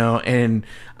sure. You know, and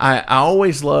I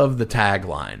always love the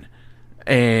tagline.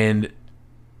 And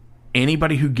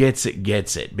anybody who gets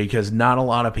it, because not a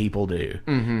lot of people do,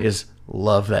 is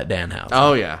love that Danhausen.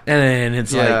 Oh, yeah. And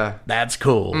it's like, that's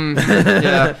cool.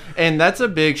 Yeah, and that's a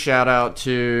big shout out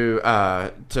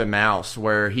to Mouse,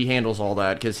 where he handles all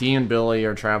that, because he and Billy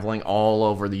are traveling all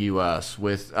over the U.S.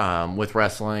 with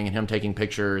wrestling and him taking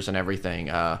pictures and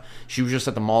everything. She was just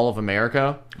at the Mall of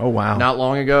America. Oh, wow. Not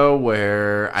long ago,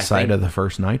 where I Site think, of the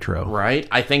first Nitro. Right?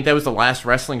 I think that was the last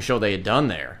wrestling show they had done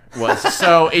there.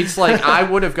 So it's like I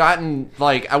would have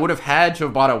had to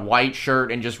have bought a white shirt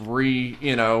and just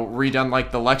redone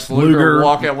like the Lex Luger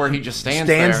walkout where he just stands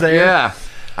there. Yeah.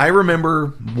 I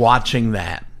remember watching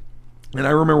that. And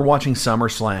I remember watching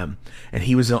SummerSlam, and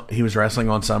he was wrestling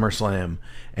on SummerSlam,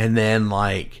 and then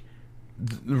like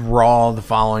Raw the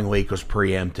following week was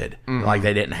preempted. Like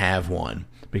they didn't have one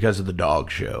because of the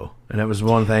dog show. And that was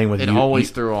one thing with it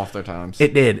always threw off their times.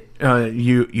 It did.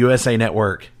 USA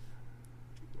Network.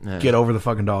 Yeah. Get over the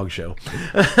fucking dog show.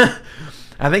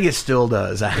 I think it still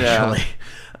does, actually.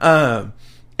 Yeah.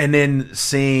 And then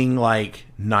seeing like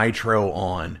Nitro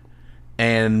on,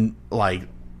 and like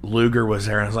Luger was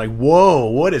there, and I was like, whoa,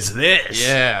 what is this?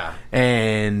 Yeah.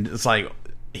 And it's like,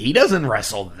 he doesn't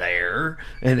wrestle there.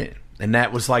 And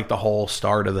that was like the whole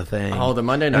start of the thing. Oh, the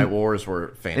Monday Night Wars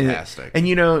were fantastic. And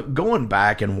you know, going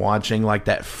back and watching like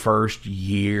that first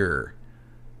year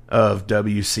of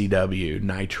WCW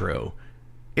Nitro,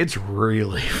 it's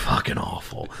really fucking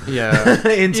awful. Yeah.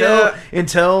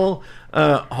 Until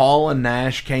Hall and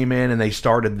Nash came in and they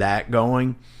started that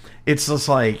going, it's just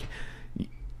like,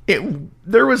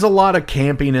 there was a lot of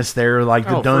campiness there, like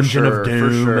the Dungeon of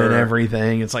Doom and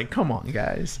everything. It's like, come on,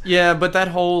 guys. Yeah, but that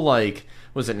whole, like,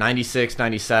 was it 96,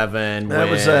 97? That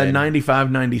was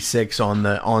 95, 96 on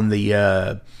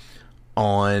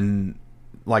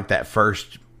like that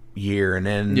first year, and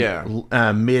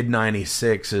then mid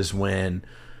 96 is when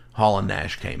Hall and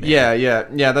Nash came in.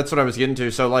 Yeah, that's what I was getting to.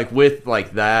 So, like, with,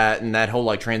 like, that and that whole,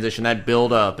 like, transition, that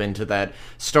build up into that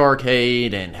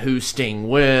Starrcade and who Sting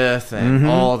with and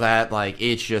all that, like,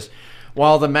 it's just,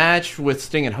 while the match with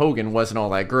Sting and Hogan wasn't all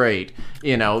that great,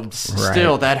 you know,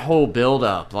 still that whole build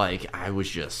up, like, I was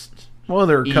just Well,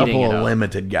 there are a couple of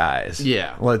limited guys.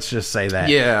 Yeah. Let's just say that.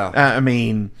 Yeah. I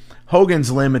mean,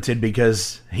 Hogan's limited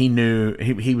because he knew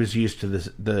he was used to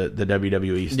the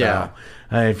WWE style.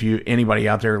 If anybody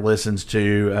out there listens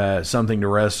to Something to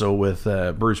Wrestle with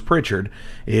Bruce Pritchard,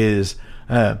 is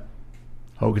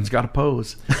Hogan's got a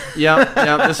pose.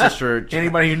 Yeah, this is true.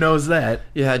 Anybody who knows that.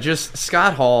 Yeah, just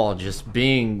Scott Hall just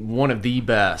being one of the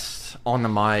best on the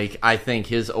mic. I think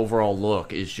his overall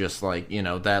look is just like, you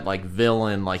know, that like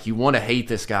villain, like you want to hate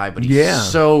this guy, but he's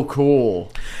so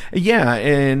cool. Yeah,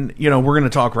 and you know, we're going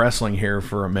to talk wrestling here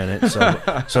for a minute,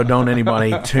 so don't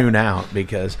anybody tune out,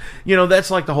 because you know,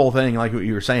 that's like the whole thing, like what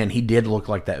you were saying, he did look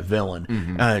like that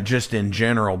villain, just in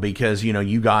general, because you know,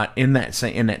 you got in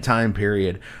that time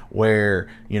period where,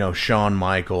 you know, Shawn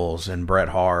Michaels and Bret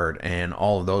Hart and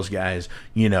all of those guys,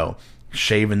 you know,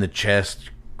 shaving the chest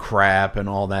crap and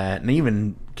all that, and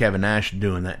even Kevin Nash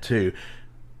doing that too.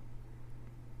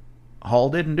 Hall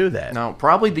didn't do that. No,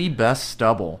 probably the best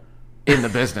stubble in the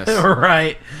business.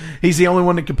 Right. He's the only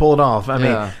one that could pull it off. I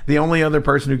mean, the only other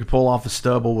person who could pull off the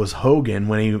stubble was Hogan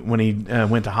when he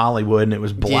went to Hollywood, and it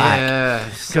was black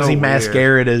because he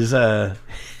mascaraed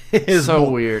his so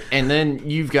weird. And then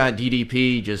you've got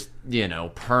DDP just, you know,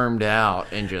 permed out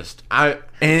and just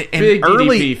big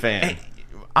DDP fan.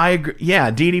 I agree.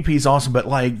 Yeah, DDP's awesome, but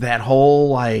like that whole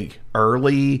like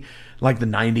early, like the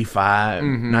 95,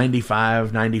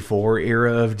 94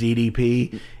 era of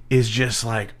DDP is just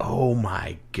like, oh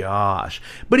my gosh.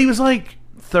 But he was like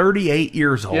 38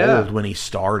 years old when he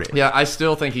started. Yeah, I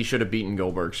still think he should have beaten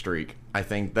Goldberg's streak. I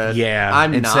think that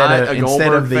I'm not a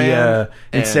Goldberg fan.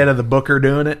 Instead of the Booker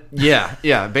doing it.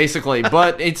 Yeah, basically.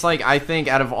 But it's like, I think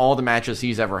out of all the matches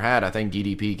he's ever had, I think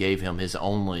DDP gave him his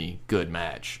only good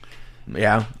match.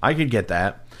 Yeah, I could get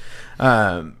that.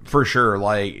 For sure.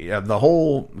 Like, the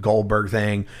whole Goldberg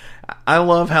thing, I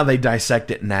love how they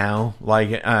dissect it now.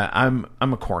 Like, I'm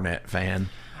a Cornette fan.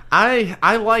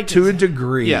 I like to a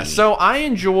degree. Yeah, so I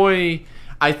enjoy,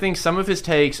 I think some of his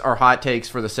takes are hot takes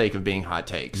for the sake of being hot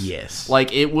takes. Yes.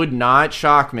 Like, it would not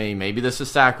shock me, maybe this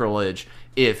is sacrilege,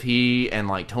 if he and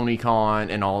like Tony Khan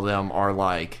and all of them are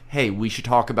like, hey, we should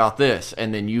talk about this,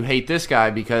 and then you hate this guy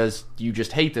because you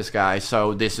just hate this guy,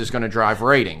 so this is going to drive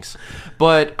ratings.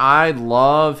 But I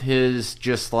love his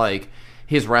just like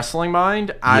his wrestling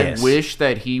mind. I wish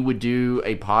that he would do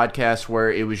a podcast where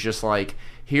it was just like,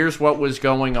 here's what was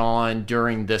going on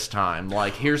during this time.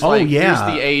 Like, here's here's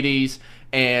the 80s,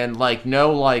 and like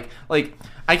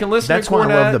I can listen That's to Cornette.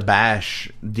 Why I love the Bash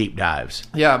deep dives.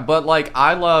 Yeah, but like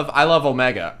I love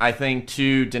Omega. I think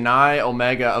to deny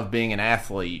Omega of being an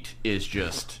athlete is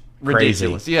just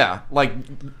ridiculous. Crazy. Yeah, like,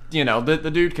 you know,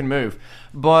 the dude can move,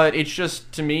 but it's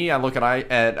just, to me, I look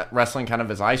at wrestling kind of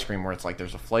as ice cream, where it's like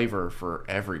there's a flavor for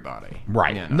everybody.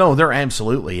 Right. You know? No, there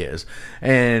absolutely is.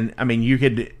 And I mean, you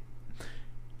could.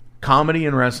 Comedy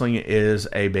in wrestling is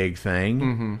a big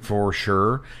thing, for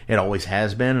sure. It always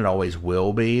has been. It always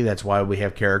will be. That's why we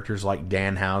have characters like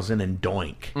Danhausen and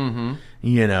Doink.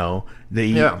 You know,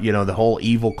 the whole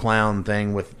evil clown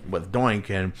thing with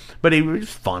Doink, but he was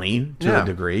funny to a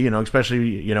degree. You know, especially,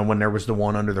 you know, when there was the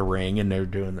one under the ring and they're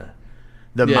doing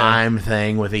the mime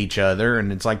thing with each other,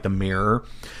 and it's like the mirror.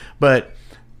 But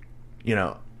you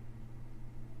know,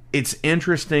 it's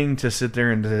interesting to sit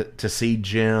there and to see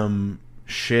Jim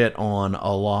shit on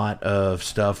a lot of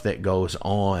stuff that goes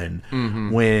on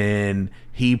when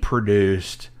he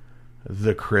produced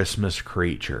The Christmas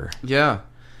Creature. Yeah.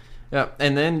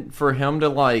 And then for him to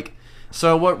like,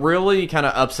 so what really kind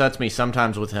of upsets me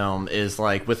sometimes with him is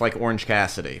like with like Orange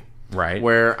Cassidy, right?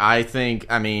 Where I think,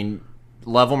 I mean,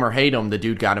 love him or hate him, the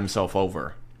dude got himself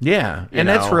over. Yeah, and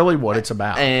that's really what it's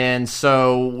about. And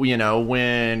so, you know,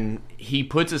 when he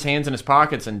puts his hands in his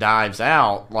pockets and dives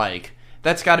out, like,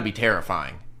 that's got to be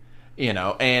terrifying, you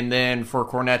know? And then for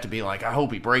Cornette to be like, I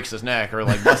hope he breaks his neck or,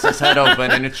 like, busts his head open.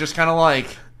 And it's just kind of like,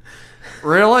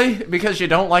 really? Because you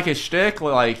don't like his shtick?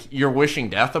 Like, you're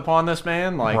wishing death upon this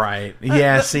man? Like, right.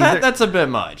 Yeah, that's a bit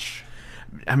much.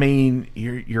 I mean,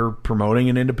 you're promoting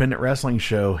an independent wrestling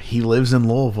show. He lives in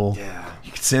Louisville. Yeah.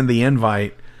 You can send the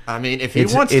invite. I mean, if he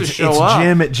wants to show up,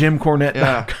 Jim at JimCornette.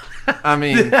 Yeah. I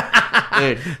mean,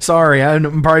 dude, sorry, I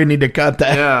probably need to cut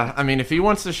that. yeah. I mean, if he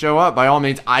wants to show up, by all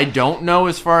means. I don't know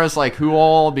as far as like who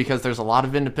all, because there's a lot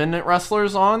of independent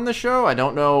wrestlers on the show. I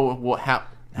don't know how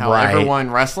Right.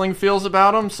 everyone wrestling feels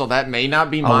about him, so that may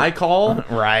not be my call,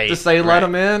 right? To say let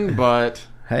him in, but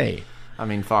hey, I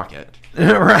mean, fuck it.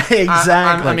 right?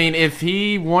 Exactly. I mean, if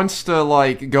he wants to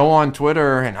like go on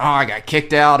Twitter and I got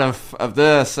kicked out of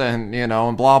this and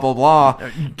and blah blah blah,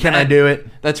 can I do it?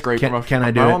 That's great promotion. Can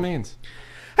I do it? By all means.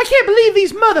 I can't believe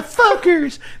these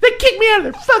motherfuckers. They kicked me out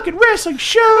of their fucking wrestling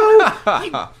show. You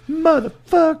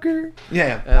motherfucker.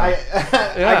 Yeah.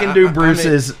 I can do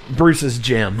Bruce's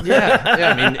gym. Yeah.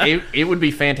 I mean, it would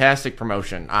be fantastic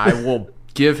promotion. I will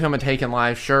give him a Taken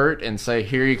Live shirt and say,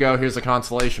 here you go. Here's a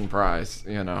consolation prize,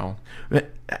 Do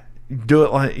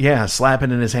it like, slap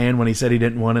it in his hand when he said he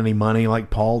didn't want any money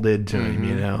like Paul did to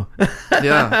him,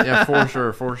 Yeah,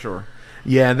 for sure.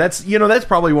 Yeah, that's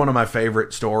probably one of my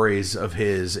favorite stories of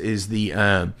his is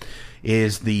the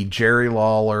Jerry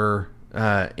Lawler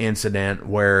incident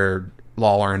where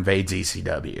Lawler invades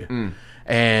ECW.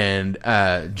 And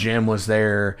Jim was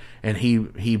there, and he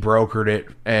brokered it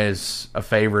as a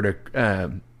favor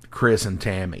to Chris and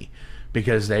Tammy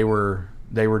because they were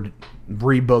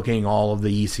rebooking all of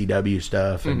the ECW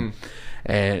stuff.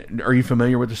 And are you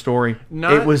familiar with the story?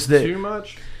 Not too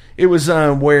much. It was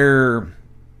where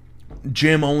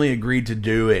Jim only agreed to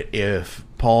do it if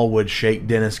Paul would shake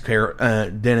Dennis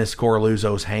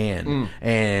Coraluzzo's hand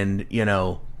and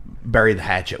bury the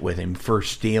hatchet with him for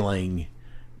stealing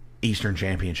Eastern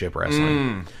Championship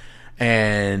Wrestling.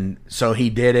 And so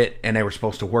he did it, and they were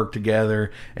supposed to work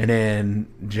together. And then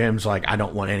Jim's like, I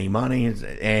don't want any money.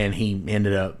 And he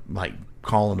ended up like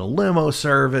calling a limo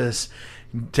service,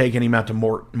 taking him out to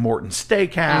Morton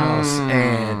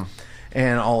Steakhouse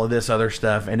and all of this other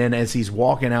stuff. And then as he's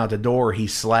walking out the door, he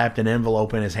slapped an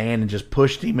envelope in his hand and just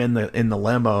pushed him in the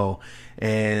limo.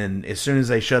 And as soon as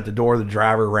they shut the door, the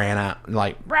driver ran out,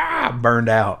 like, burned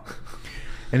out.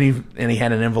 And he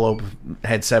had an envelope,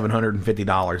 had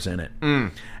 $750 in it.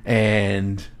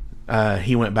 And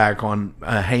he went back on,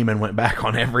 Heyman went back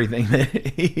on everything that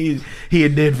he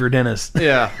had did for Dennis.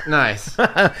 Yeah, nice.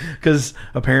 Because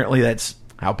apparently that's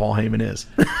how Paul Heyman is.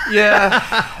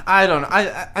 Yeah, I don't know.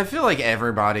 I feel like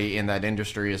everybody in that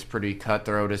industry is pretty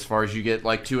cutthroat as far as you get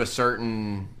like to a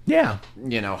certain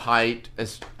height.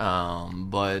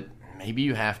 But maybe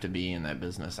you have to be in that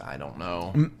business. I don't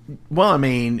know. Well, I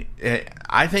mean,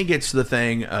 I think it's the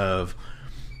thing of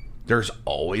there's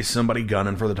always somebody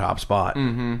gunning for the top spot,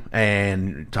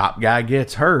 and top guy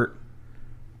gets hurt.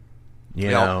 You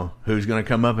know, who's going to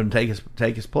come up and take his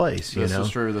place? This is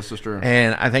true.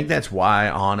 And I think that's why,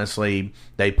 honestly,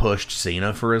 they pushed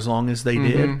Cena for as long as they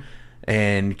did,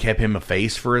 and kept him a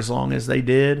face for as long as they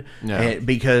did. Yeah.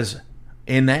 Because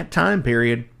in that time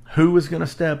period, who was going to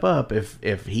step up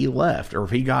if he left or if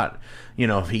he got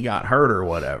hurt or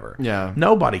whatever? Yeah,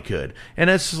 nobody could. And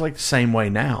it's just like the same way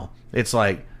now. It's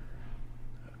like,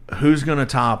 who's going to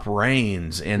top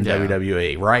Reigns in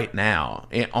WWE right now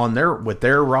with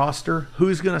their roster?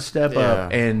 Who's going to step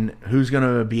up and who's going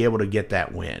to be able to get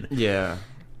that win? Yeah,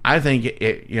 I think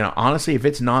honestly, if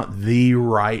it's not the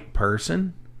right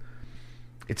person,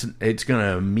 it's going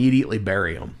to immediately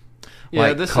bury him. Yeah,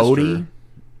 like this Cody, is true.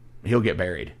 He'll get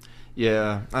buried.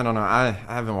 Yeah, I don't know. I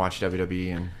haven't watched WWE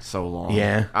in so long.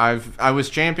 Yeah, I was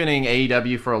championing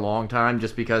AEW for a long time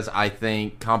just because I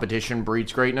think competition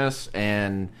breeds greatness.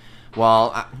 And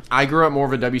while I grew up more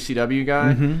of a WCW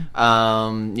guy,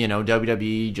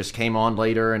 WWE just came on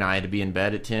later, and I had to be in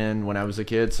bed at 10 when I was a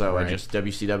kid, so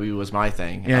WCW was my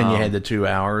thing. Yeah, and you had the 2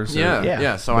 hours. So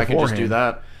I could just do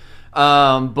that.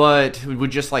 But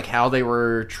with just like how they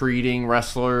were treating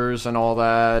wrestlers and all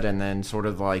that, and then sort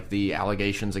of like the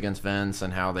allegations against Vince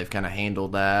and how they've kind of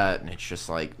handled that, and it's just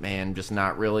like, man, just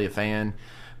not really a fan.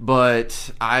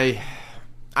 But I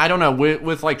don't know,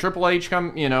 with like Triple H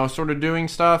sort of doing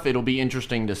stuff, it'll be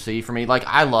interesting to see for me. Like,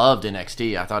 I loved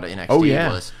NXT. I thought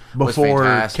NXT was before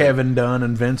fantastic. Kevin Dunn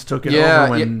and Vince took it over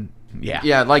when.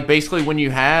 Yeah, like basically when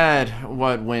you had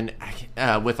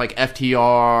with like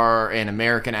FTR and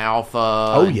American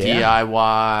Alpha and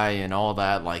DIY and all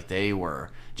that, like they were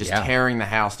just tearing the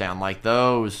house down. Like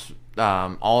those,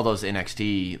 all those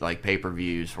NXT like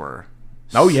pay-per-views were.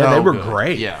 Oh yeah, so they were good.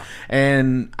 great. Yeah,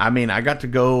 and I mean, I got to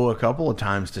go a couple of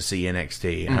times to see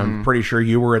NXT. I'm pretty sure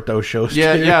you were at those shows.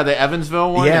 Yeah, too. yeah, the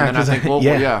Evansville one. Yeah, and then I think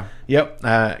yep.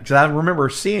 Because I remember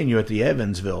seeing you at the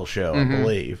Evansville show, I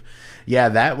believe. Yeah,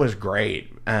 that was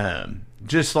great.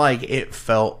 Just like it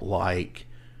felt like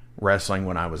wrestling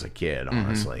when I was a kid,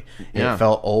 honestly. It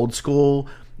felt old school.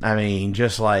 I mean,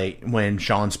 just like when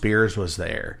Shawn Spears was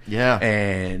there. Yeah.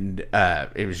 And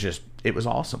it was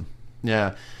awesome.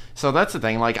 Yeah. So that's the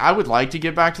thing. Like, I would like to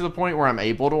get back to the point where I'm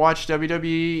able to watch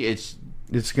WWE.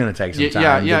 It's going to take some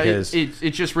time. Yeah, because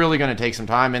it's just really going to take some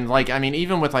time. And, like, I mean,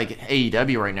 even with, like,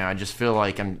 AEW right now, I just feel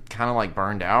like I'm kind of, like,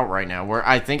 burned out right now. Where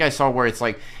I think I saw where it's,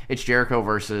 like, it's Jericho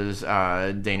versus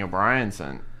Daniel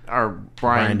Bryanson. Or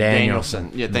Bryan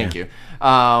Danielson. Yeah, thank you.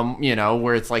 You know,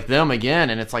 where it's, like, them again.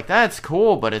 And it's, like, that's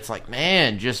cool. But it's, like,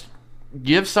 man, just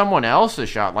give someone else a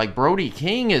shot. Like, Brody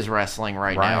King is wrestling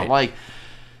right now. Like,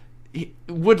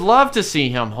 would love to see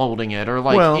him holding it, or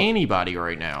like anybody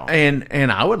right now.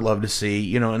 And I would love to see,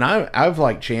 you know, and I've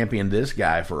like championed this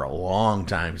guy for a long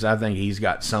time because I think he's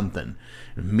got something.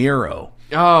 Miro.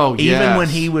 Oh, yeah. Even when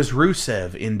he was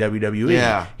Rusev in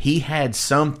WWE, he had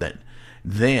something.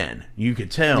 Then you could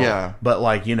tell. Yeah. But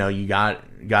like, you know, you got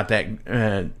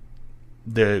that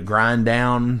the grind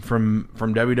down from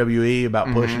WWE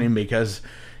about pushing him because,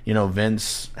 you know,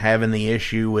 Vince having the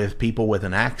issue with people with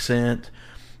an accent.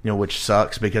 You know, which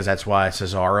sucks because that's why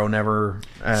Cesaro never.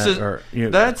 That's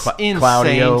insane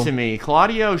Claudio. to me.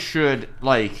 Claudio should,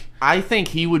 like, I think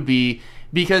he would be,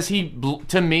 because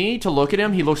to me, to look at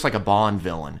him, he looks like a Bond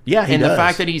villain. Yeah, he and does. The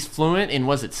fact that he's fluent in,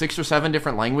 was it 6 or 7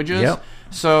 different languages? Yep.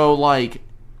 So, like,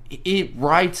 it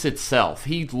writes itself.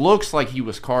 He looks like he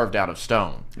was carved out of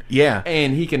stone. Yeah,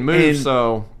 and he can move.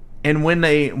 And when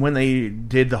they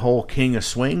did the whole King of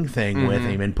Swing thing with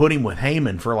him and put him with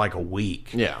Heyman for like a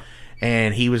week. Yeah.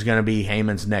 And he was going to be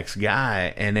Heyman's next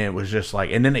guy, and it was just like,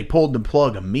 and then they pulled the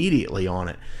plug immediately on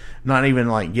it, not even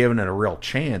like giving it a real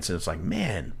chance. And it's like,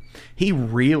 man, he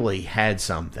really had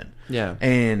something. Yeah.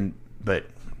 But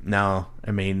no, I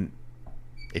mean,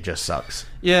 it just sucks.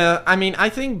 Yeah, I mean, I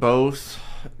think both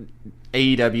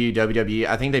AEW, WWE,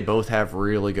 I think they both have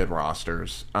really good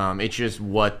rosters. It's just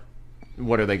what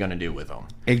are they going to do with them?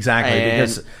 Exactly,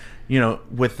 because, you know,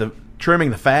 with the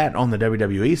trimming the fat on the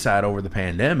WWE side over the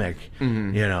pandemic, you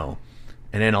know,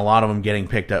 and then a lot of them getting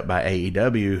picked up by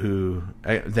AEW, who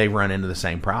they run into the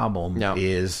same problem,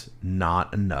 is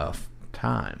not enough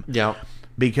time. Yeah.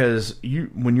 Because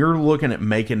when you're looking at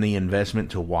making the investment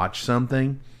to watch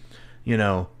something, you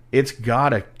know, it's got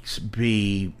to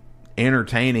be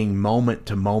entertaining moment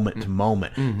to moment to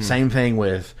moment. Same thing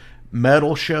with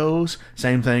metal shows,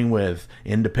 same thing with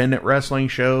independent wrestling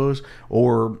shows,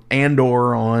 or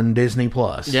on Disney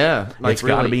Plus. Yeah, like it's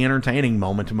got to be entertaining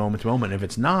moment to moment to moment. If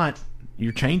it's not,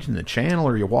 you're changing the channel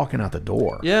or you're walking out the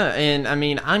door. Yeah, and I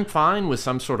mean, I'm fine with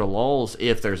some sort of lulls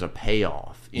if there's a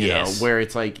payoff, you know, where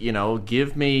it's like, you know,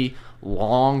 give me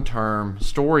long-term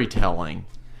storytelling,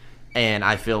 and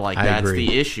I feel like that's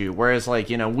the issue. Whereas, like,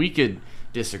 you know, we could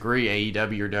disagree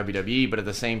AEW or WWE, but at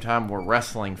the same time we're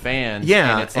wrestling fans,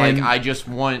 and it's like, I just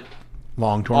want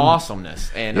long-term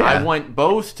awesomeness, and I want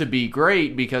both to be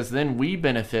great, because then we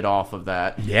benefit off of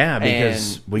that. Yeah,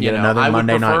 because we get another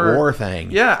Monday Night War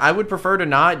thing. Yeah, I would prefer to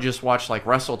not just watch like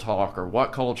Wrestle Talk or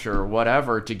What Culture or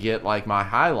whatever to get like my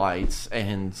highlights,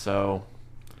 and so,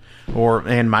 or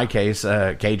in my case,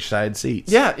 Cage Side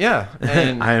Seats. Yeah.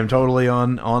 And I am totally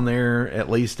on there at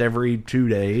least every 2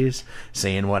 days,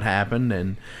 seeing what happened,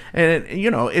 and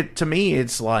you know, it to me,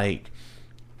 it's like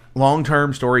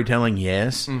long-term storytelling,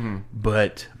 yes,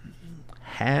 but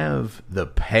have the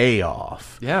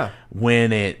payoff. Yeah,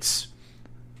 when it's,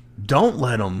 don't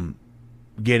let them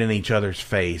get in each other's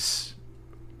face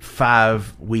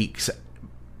 5 weeks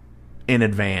in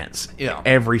advance,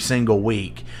 every single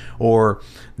week, or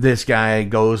this guy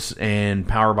goes and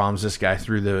power bombs this guy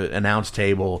through the announce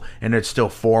table, and it's still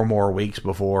 4 more weeks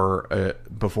before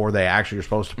they actually are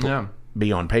supposed to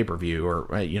be on pay-per-view,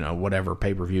 or you know, whatever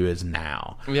pay-per-view is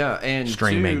now. Yeah, and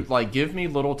streaming. Like, give me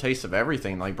little tastes of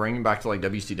everything. Like, bringing back to like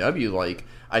WCW, like,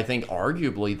 I think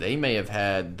arguably they may have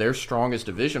had their strongest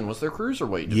division was their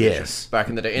cruiserweight division back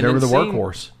in the day. And they were the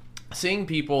workhorse. Seeing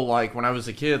people like when I was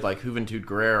a kid, like Juventud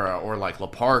Guerrera or like La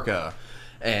Parca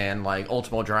and like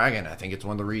Ultimo Dragon, I think it's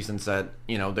one of the reasons that,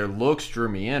 you know, their looks drew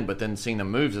me in. But then seeing the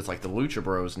moves, it's like the Lucha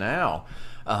Bros now.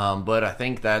 But I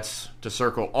think that's to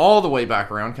circle all the way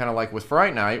back around, kind of like with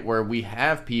Fright Night, where we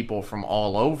have people from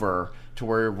all over to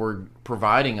where we're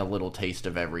providing a little taste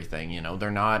of everything. You know,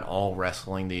 they're not all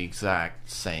wrestling the exact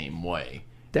same way.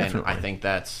 Definitely. And I think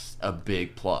that's a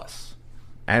big plus.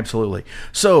 Absolutely.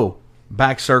 So,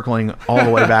 back circling all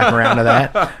the way back around to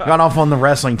that. Got off on the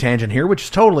wrestling tangent here, which is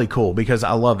totally cool because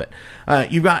I love it.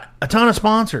 You've got a ton of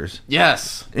sponsors.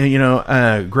 Yes. You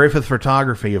know, Griffith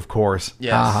Photography, of course.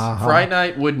 Yes. Fright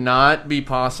Night would not be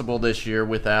possible this year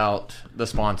without the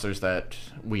sponsors that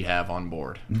we have on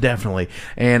board. Definitely.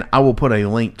 And I will put a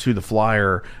link to the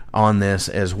flyer on this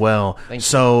as well. Thank you.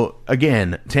 So,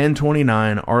 again,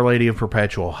 1029 Our Lady of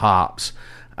Perpetual Hops.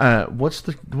 What's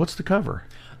the cover?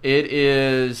 It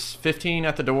is 15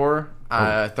 at the door,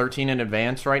 13 in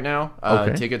advance right now.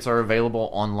 Okay. Tickets are available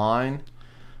online.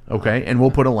 Okay, and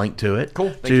we'll put a link to it.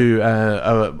 Cool. To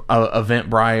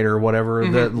Eventbrite or whatever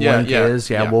the link is.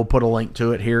 Yeah, we'll put a link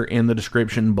to it here in the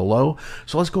description below.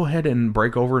 So let's go ahead and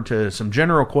break over to some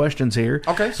general questions here.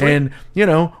 Okay, sweet. And,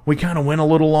 we kind of went a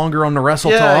little longer on the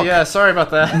Wrestle Talk. Yeah, sorry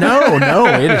about that. No,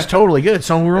 it is totally good.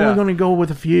 So we're only going to go with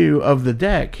a few of the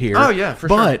deck here. Oh, yeah, for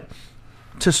sure. But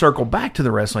to circle back to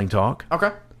the Wrestling Talk,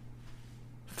 Okay.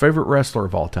 favorite wrestler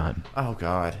of all time? Oh,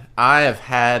 God. I have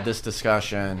had this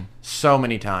discussion so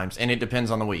many times, and it depends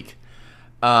on the week.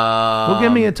 Well,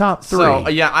 give me a top three. So,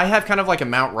 I have kind of like a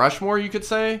Mount Rushmore, you could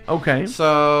say. Okay.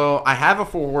 So, I have a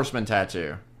Four Horsemen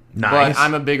tattoo. Nice. But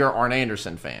I'm a bigger Arn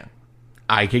Anderson fan.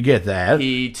 I could get that.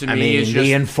 He, to me, is just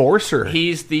the enforcer.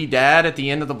 He's the dad at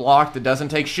the end of the block that doesn't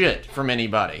take shit from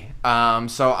anybody.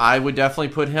 So, I would definitely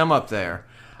put him up there.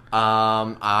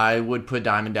 I would put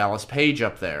Diamond Dallas Page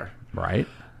up there. Right.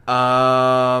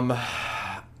 I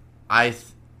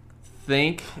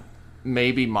think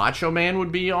maybe Macho Man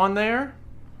would be on there.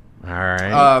 All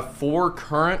right. For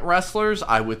current wrestlers,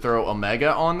 I would throw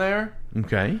Omega on there.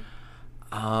 Okay.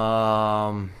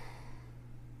 I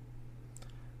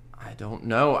don't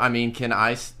know. I mean, can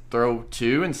I throw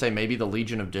two and say maybe the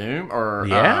Legion of Doom or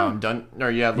Legion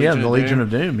of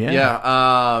Doom. Yeah.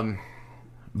 Yeah.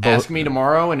 Ask me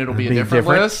tomorrow, and it'll be a different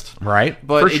list. Right.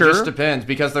 But For it sure. just depends,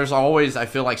 because there's always, I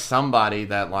feel like, somebody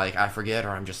that, like, I forget, or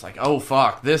I'm just like, oh,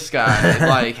 fuck, this guy,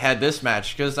 like, had this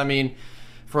match. Because, I mean,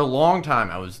 for a long time,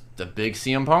 I was the big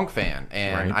CM Punk fan.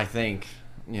 And I think,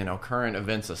 current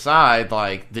events aside,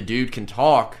 like, the dude can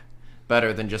talk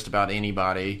better than just about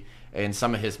anybody. And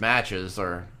some of his matches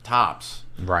are tops.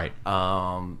 Right.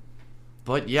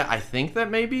 But, yeah, I think that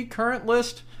maybe current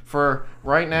list for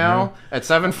right now at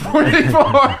 7:44.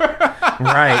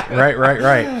 Right.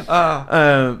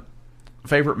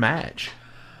 Favorite match?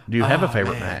 Do you have a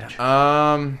favorite match?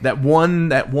 That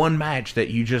one match that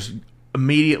you just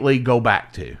immediately go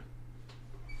back to.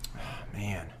 Oh,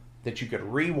 man. That you could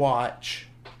rewatch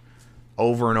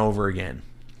over and over again.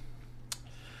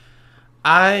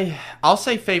 I'll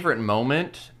say favorite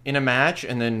moment in a match,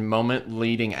 and then moment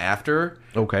leading after.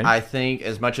 Okay. I think,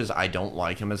 as much as I don't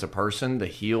like him as a person, the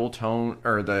heel tone,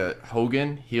 or the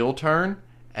Hogan heel turn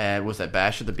was that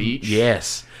Bash at the Beach.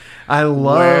 Yes. I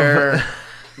love where,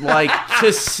 like,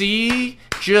 to see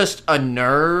just a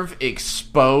nerve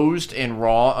exposed in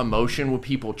raw emotion with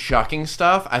people chucking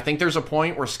stuff. I think there's a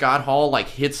point where Scott Hall, like,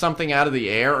 hits something out of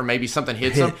the air, or maybe something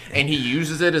hits him, and he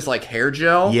uses it as, like, hair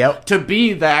gel. Yep. To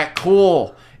be that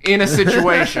cool in a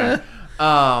situation.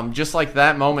 Just like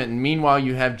that moment. And meanwhile,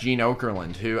 you have Gene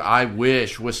Okerlund, who I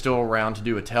wish was still around to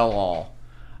do a tell-all.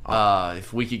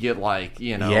 If we could get, like,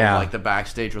 like the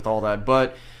backstage with all that.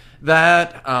 But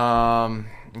that, I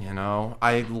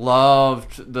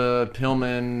loved the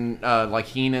Pillman, like,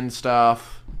 Heenan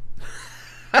stuff.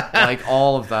 Like,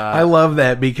 all of that. I love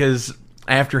that, because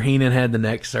after Heenan had the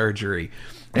neck surgery,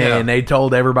 and they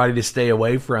told everybody to stay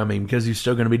away from him because he's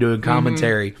still going to be doing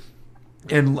commentary.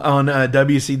 And on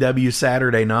WCW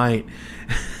Saturday night,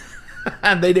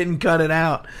 they didn't cut it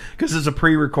out because it's a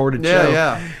pre-recorded show.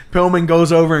 Yeah. Pillman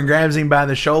goes over and grabs him by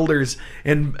the shoulders,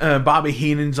 and Bobby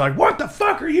Heenan's like, "What the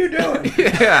fuck are you doing?"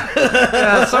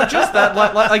 yeah. So just that,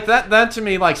 like that to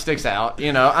me, like, sticks out.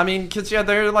 I mean, because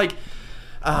they're like,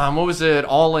 what was it?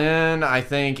 All In. I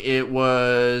think it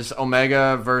was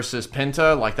Omega versus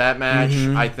Penta. Like, that match,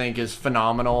 I think, is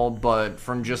phenomenal. But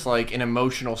from just, like, an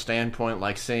emotional standpoint,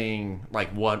 like, seeing, like,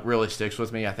 what really sticks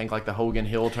with me, I think, like, the Hogan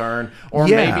heel turn, or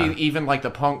maybe even, like, the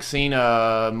Punk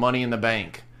Cena Money in the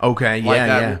Bank. Okay, like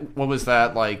yeah. What was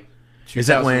that, like? Is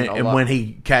that when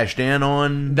he cashed in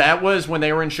on? That was when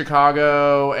they were in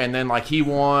Chicago, and then, like, he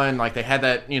won. Like, they had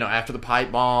that, after the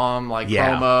pipe bomb, like,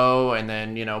 promo, and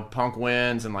then, Punk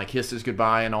wins and, like, kisses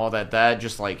goodbye and all that. That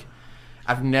just, like,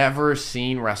 I've never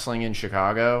seen wrestling in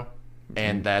Chicago,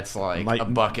 and that's, like a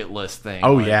bucket list thing.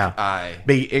 Oh, like,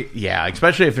 yeah.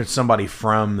 Especially if it's somebody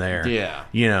from there. Yeah.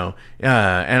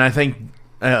 And I think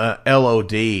LOD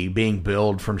being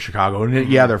billed from Chicago,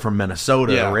 and they're from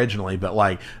Minnesota originally, but,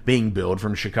 like, being billed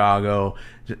from Chicago,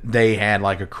 they had,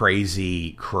 like, a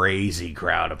crazy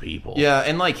crowd of people. Yeah,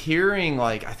 and, like, hearing,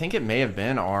 like, I think it may have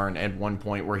been Arn at one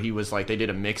point where he was like, they did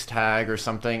a mixed tag or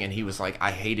something, and he was like, I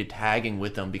hated tagging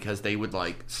with them because they would,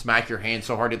 like, smack your hand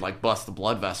so hard it'd, like, bust the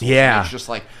blood vessels. Yeah. And it's just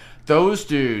like, those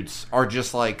dudes are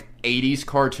just like 80s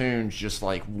cartoons, just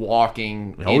like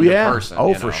walking Oh, into yeah. person. Oh,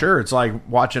 you for know? sure. It's like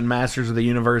watching Masters of the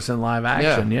Universe in live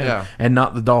action. Yeah, Yeah. yeah. And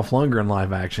not the Dolph Lundgren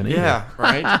live action either. Yeah,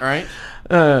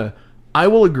 right. I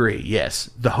will agree. Yes,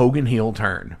 the Hogan heel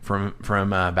turn from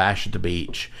Bash at the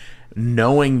Beach,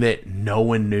 knowing that no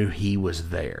one knew he was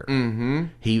there. Mm-hmm.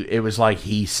 It was like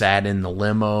he sat in the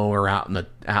limo or out in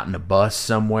the bus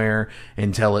somewhere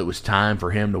until it was time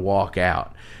for him to walk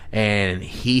out, and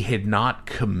he had not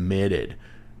committed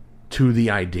to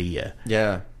the idea.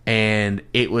 Yeah, and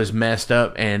it was messed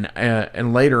up.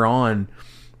 And later on,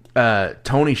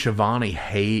 Tony Schiavone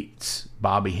hates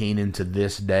Bobby Heenan to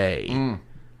this day.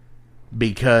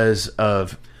 Because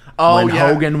of when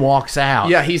Hogan walks out.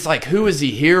 Yeah, he's like, who is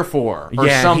he here for? Or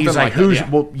Yeah, something he's like, that. who's Yeah.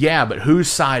 well, yeah, but whose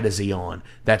side is he on?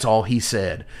 That's all he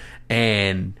said,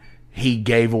 and he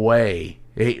gave away.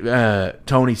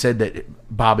 Tony said that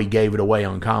Bobby gave it away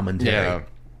on commentary,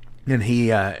 Yeah. and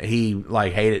he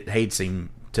like hates him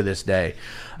to this day.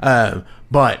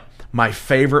 But my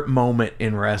favorite moment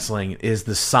in wrestling is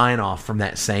the sign off from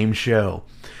that same show,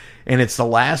 and it's the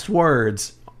last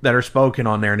words that are spoken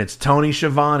on there, and it's Tony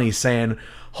Schiavone saying,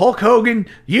 "Hulk Hogan,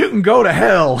 you can go to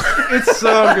hell." It's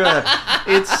so good.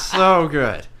 It's so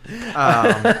good.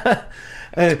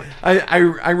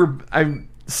 I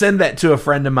send that to a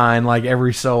friend of mine like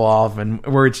every so often,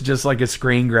 where it's just like a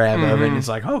screen grab of it, and it's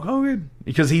like Hulk Hogan,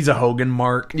 because he's a Hogan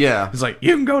mark. Yeah. It's like,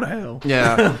 you can go to hell.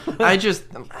 Yeah.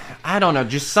 I don't know.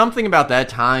 Just something about that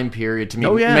time period to me.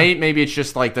 Oh, yeah. Maybe it's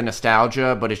just like the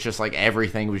nostalgia, but it's just like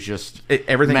everything was just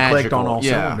Everything clicked on magical. all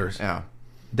cylinders. Yeah.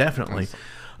 Definitely.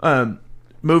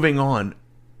 Moving on,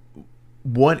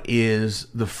 what is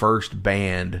the first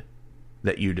band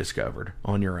that you discovered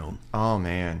on your own? Oh,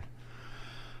 man.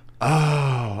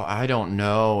 Oh, I don't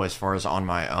know as far as on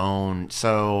my own.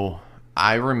 So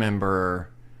I remember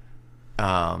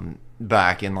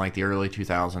back in like the early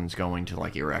 2000s going to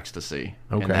like Ear Ecstasy.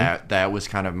 Okay. And that was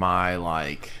kind of my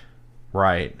like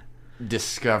Right.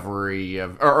 discovery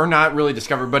of, or not really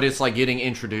discovery, but it's like getting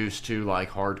introduced to like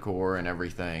hardcore and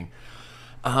everything.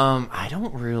 I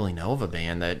don't really know of a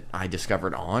band that I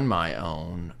discovered on my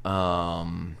own.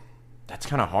 That's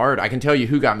kind of hard. I can tell you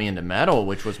who got me into metal,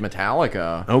 which was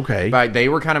Metallica. Okay. But they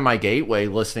were kind of my gateway,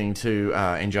 listening to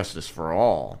Injustice for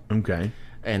All. Okay.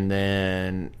 And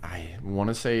then I want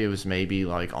to say it was maybe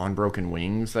like On Broken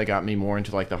Wings that got me more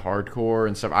into like the hardcore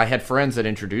and stuff. I had friends that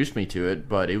introduced me to it,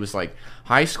 but it was like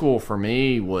high school for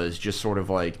me was just sort of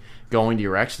like going to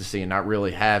Your Ecstasy and not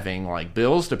really having like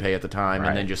bills to pay at the time. Right.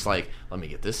 And then just like, let me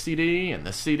get this CD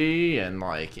and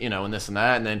like, you know, and this and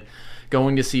that. And then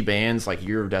going to see bands like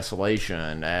Year of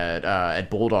Desolation at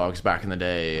Bulldogs back in the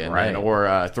day, and Right. then,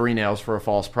 or Three Nails for a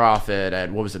False Prophet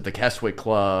at, what was it, the Keswick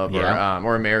Club, Yeah.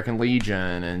 or American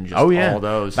Legion, and just Oh yeah, all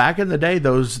those. Back in the day,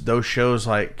 those shows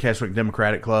like Keswick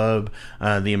Democratic Club,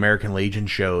 the American Legion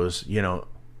shows, you know,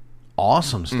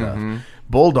 awesome stuff.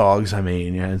 Bulldogs, I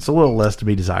mean, yeah, it's a little less to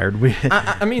be desired.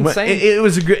 I mean, but same. it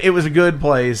was a good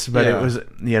place, but Yeah. it was,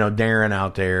 you know, Darren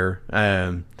out there.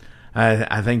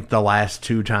 I think the last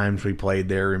 2 times we played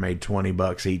there, we made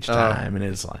 $20 each time, and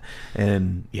it's like,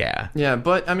 and yeah. Yeah,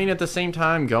 but I mean, at the same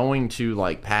time, going to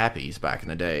like Pappy's back in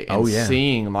the day and Oh, yeah.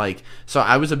 seeing like, so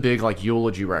I was a big like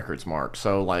Eulogy Records mark,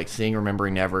 so like seeing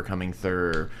Remembering Never coming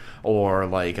through, or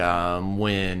like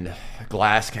when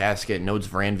Glass Casket, Nodes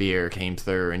of Ranvier came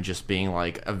through, and just being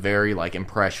like a very like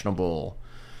impressionable,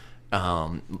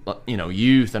 you know,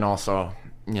 youth, and also,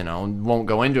 you know, won't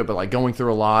go into it, but like going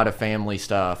through a lot of family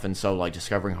stuff, and so like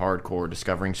discovering hardcore,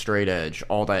 discovering straight edge,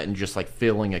 all that, and just like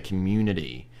feeling a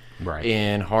community Right.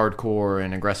 in hardcore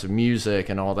and aggressive music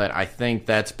and all that. I think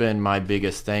that's been my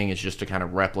biggest thing, is just to kind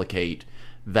of replicate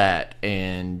that,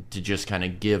 and to just kind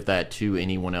of give that to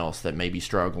anyone else that may be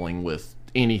struggling with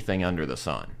anything under the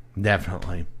sun.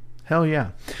 Definitely. Hell yeah.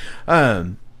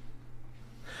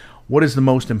 What is the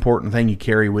most important thing you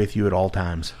carry with you at all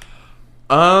times?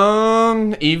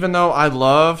 Even though I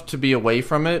love to be away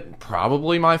from it,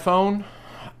 probably my phone.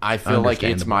 I feel like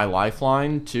it's my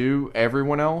lifeline to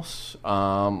everyone else.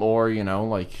 Or, you know,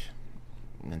 like,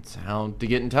 it's how to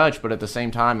get in touch. But at the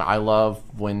same time, I love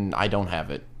when I don't have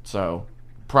it. So,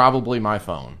 probably my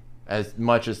phone. As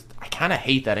much as I kind of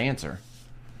hate that answer.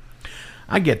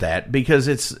 I get that, because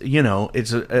it's, you know,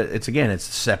 it's again, it's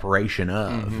the separation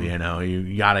of, you know,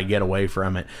 you got to get away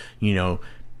from it, you know.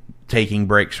 Taking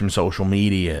breaks from social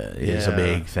media is a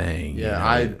big thing.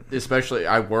 Yeah, you know?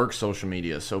 I work social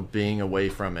media, so being away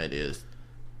from it is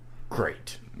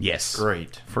great. Yes.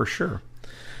 Great. For sure.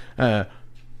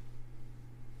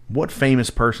 What famous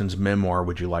person's memoir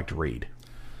would you like to read?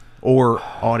 Or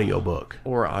audiobook?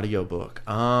 Or audiobook.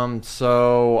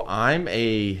 So I'm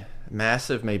a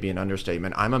massive may be an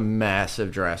understatement. I'm a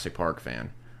massive Jurassic Park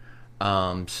fan.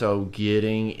 So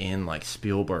getting in like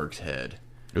Spielberg's head.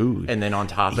 Ooh. And then on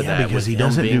top of that, because with he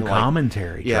doesn't do like,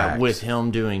 commentary. Yeah, tracks. with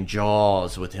him doing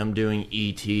Jaws, with him doing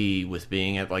E.T., with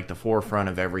being at like the forefront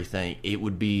of everything, it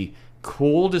would be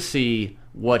cool to see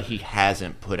what he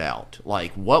hasn't put out.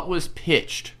 Like what was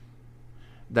pitched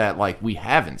that like we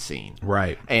haven't seen.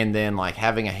 Right. And then like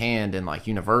having a hand in like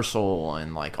Universal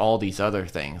and like all these other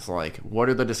things. Like what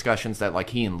are the discussions that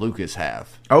like he and Lucas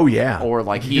have? Oh yeah. Or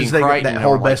like he because and Crichton, that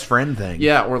whole or, like, best friend thing.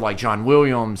 Yeah, or like John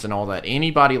Williams and all that.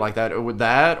 Anybody like that, or with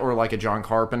that, or like a John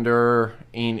Carpenter.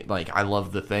 Like I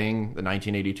love The Thing, the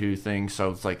 1982 thing.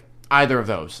 So it's like either of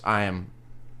those, I am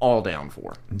all down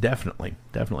for. Definitely.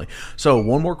 So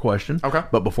one more question. Okay.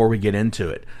 But before we get into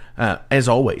it, as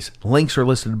always, links are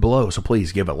listed below. So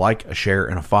please give a like, a share,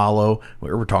 and a follow.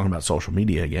 We're talking about social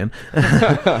media again.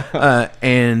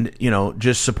 And,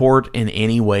 just support in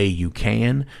any way you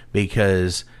can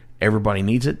because everybody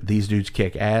needs it. These dudes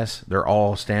kick ass. They're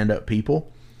all stand-up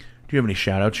people. Do you have any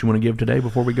shout-outs you want to give today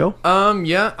before we go?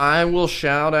 Yeah, I will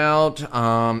shout out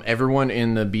everyone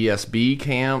in the BSB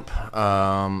camp.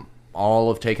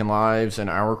 All of Taken Lives and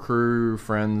our crew,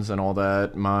 friends and all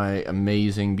that. My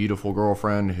amazing, beautiful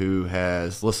girlfriend who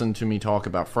has listened to me talk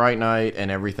about Fright Night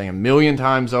and everything a million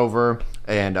times over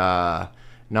and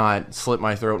not slit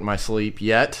my throat in my sleep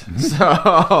yet.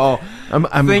 So I'm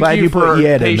thank glad you put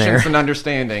yet in there. Patience and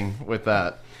understanding with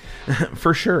that.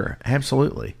 For sure.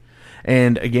 Absolutely.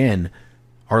 And again,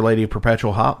 Our Lady of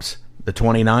Perpetual Hops, the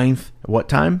 29th. What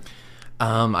time?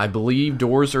 I believe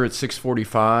doors are at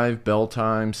 6:45, bell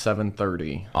time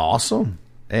 7:30. Awesome.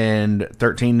 And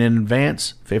 13 in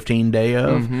advance, 15 day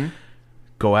of. Mm-hmm.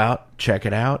 Go out, check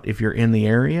it out. If you're in the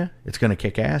area, it's going to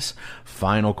kick ass.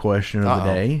 Final question of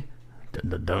the day. Dun,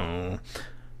 dun, dun.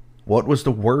 What was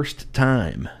the worst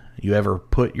time you ever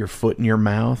put your foot in your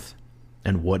mouth,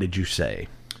 and what did you say?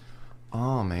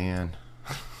 Oh, man.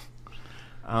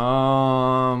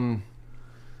 I'm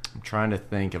trying to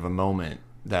think of a moment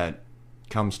that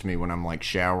comes to me when I'm like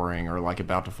showering or like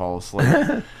about to fall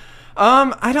asleep.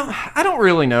 I don't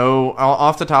really know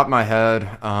off the top of my head.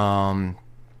 I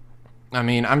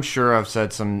mean, I'm sure I've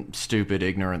said some stupid,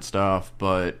 ignorant stuff,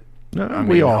 but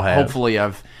we all have. Hopefully,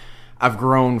 I've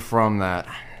grown from that.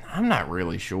 I'm not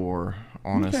really sure,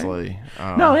 honestly.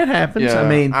 Okay. No, it happens. Yeah,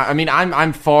 I mean,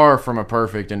 I'm far from a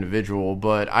perfect individual,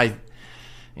 but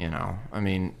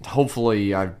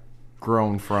hopefully I've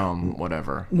grown from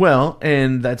whatever. Well,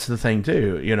 and that's the thing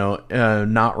too,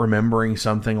 not remembering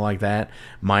something like that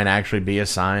might actually be a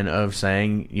sign of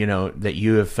saying, that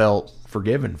you have felt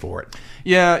forgiven for it.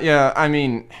 Yeah, I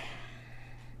mean,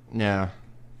 yeah.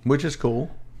 Which is cool.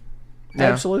 Yeah.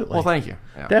 Absolutely. Well, thank you.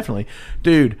 Yeah. Definitely.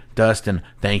 Dude, Dustin,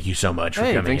 thank you so much for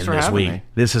coming in this week. Me.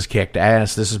 This has kicked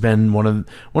ass. This has been one of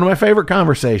my favorite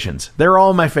conversations. They're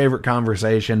all my favorite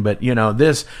conversation, but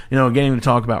this, getting to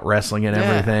talk about wrestling and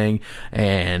everything,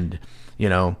 and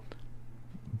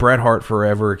Bret Hart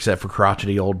forever, except for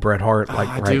crotchety old Bret Hart.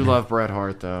 I do love Bret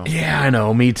Hart though. Yeah, I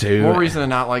know, me too. More reason to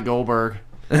not like Goldberg.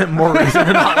 More reason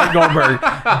to not like Goldberg.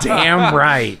 Damn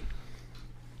right.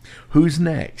 Who's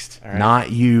next? Right.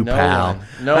 Not you, pal.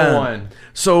 No one.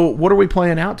 So, what are we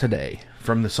playing out today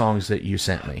from the songs that you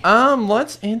sent me?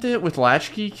 Let's end it with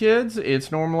Latchkey Kids.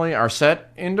 It's normally our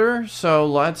set ender, so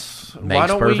why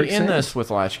don't we end this with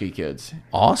Latchkey Kids?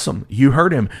 Awesome. You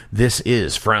heard him. This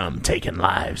is from Taken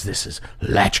Lives. This is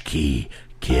Latchkey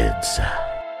Kids.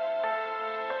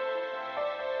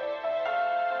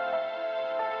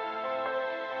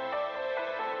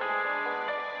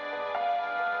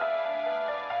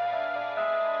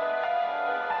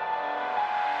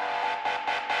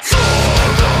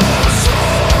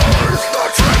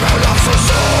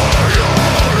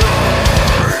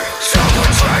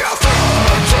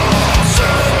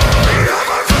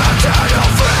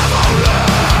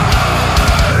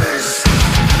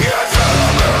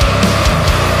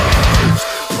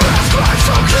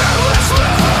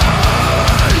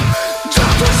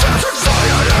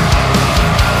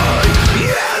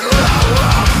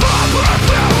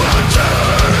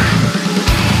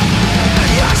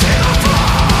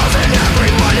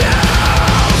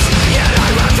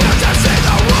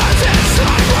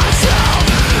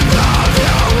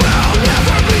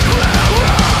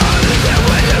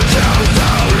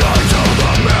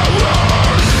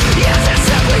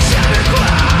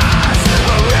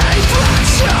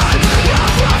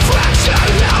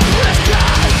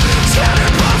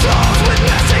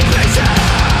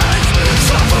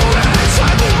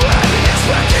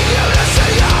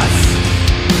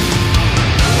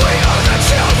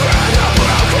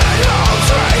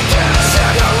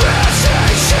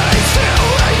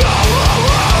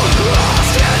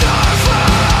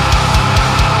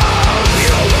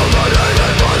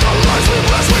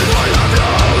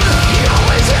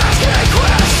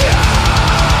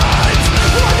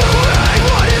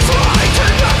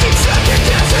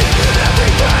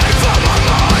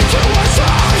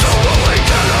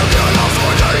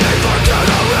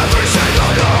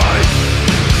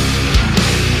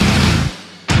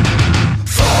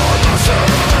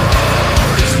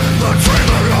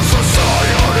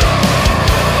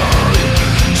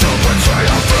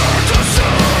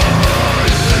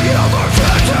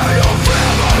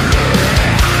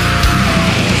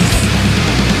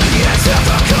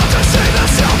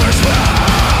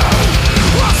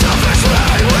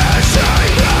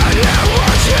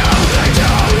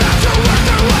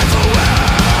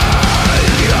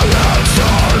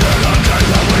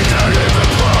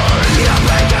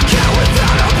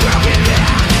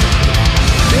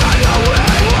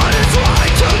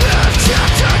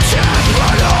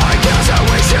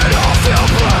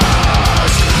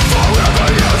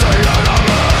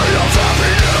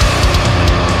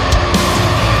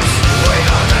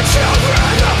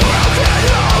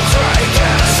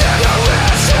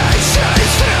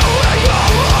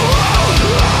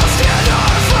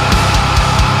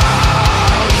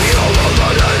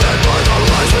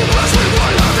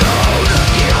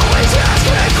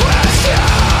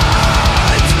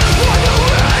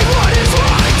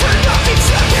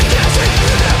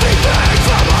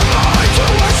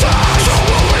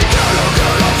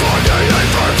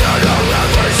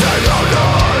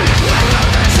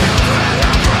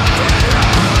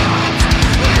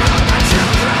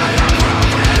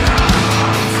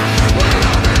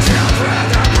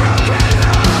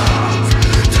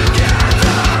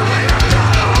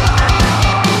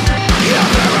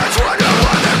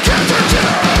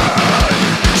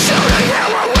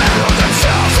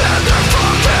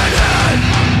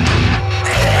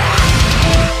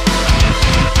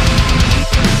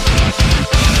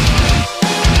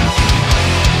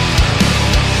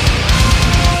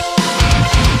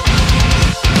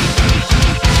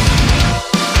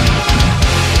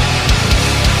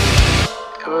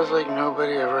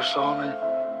 saw me.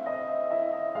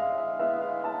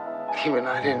 Even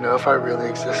I didn't know if I really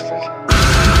existed.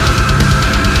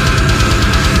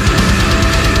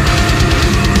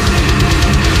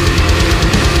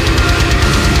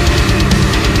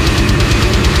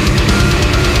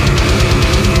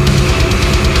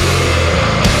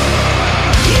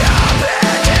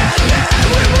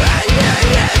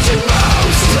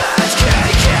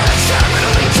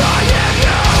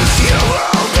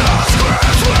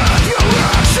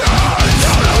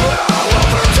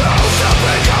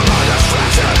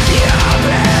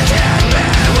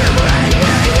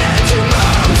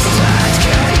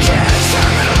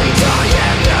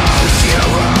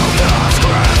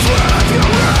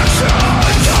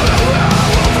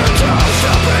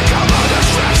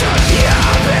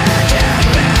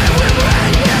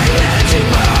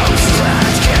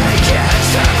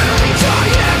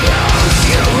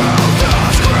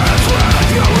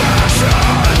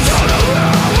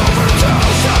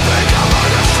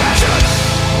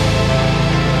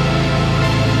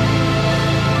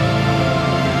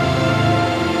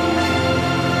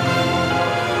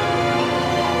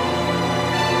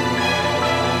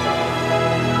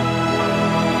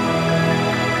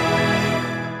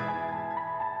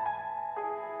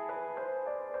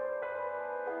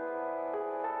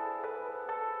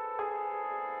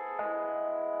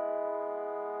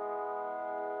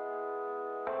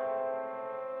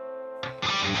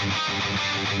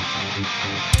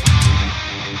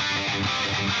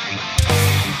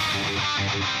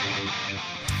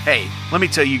 Hey, let me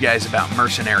tell you guys about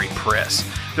Mercenary Press.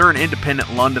 They're an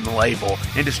independent London label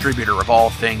and distributor of all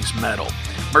things metal.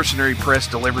 Mercenary Press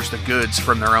delivers the goods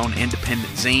from their own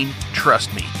independent zine.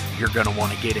 Trust me, you're going to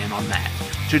want to get in on that.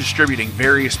 To distributing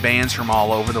various bands from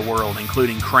all over the world,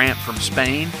 including Cramp from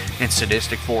Spain and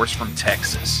Sadistic Force from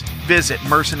Texas. Visit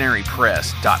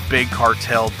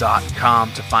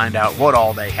mercenarypress.bigcartel.com to find out what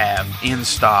all they have in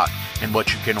stock and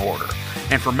what you can order.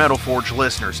 And for Metal Forge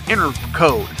listeners, enter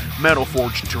code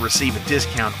MetalForge to receive a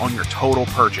discount on your total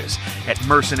purchase at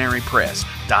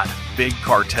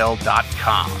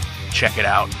mercenarypress.bigcartel.com. Check it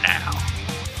out now.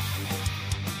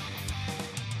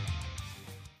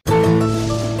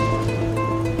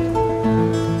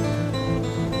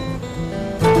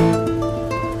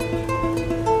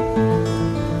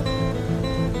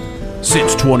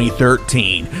 Since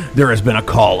 2013, there has been a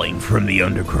calling from the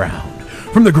underground,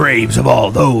 from the graves of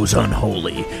all those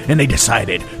unholy, and they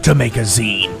decided to make a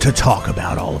zine to talk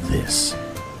about all of this.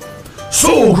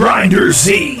 Soul Grinder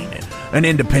Zine, an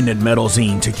independent metal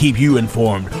zine to keep you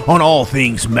informed on all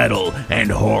things metal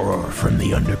and horror from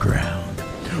the underground.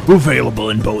 Available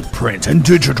in both print and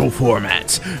digital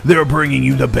formats, they're bringing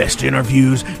you the best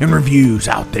interviews and reviews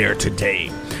out there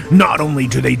today. Not only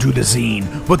do they do the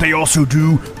zine, but they also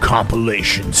do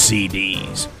compilation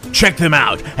CDs. Check them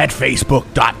out at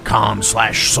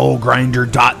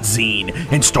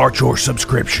facebook.com/soulgrinder.zine and start your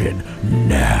subscription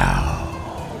now.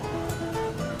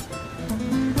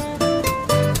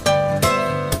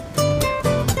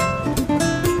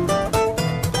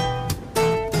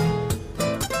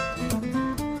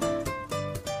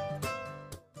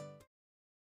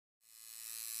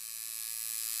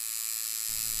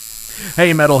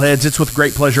 Hey Metalheads, it's with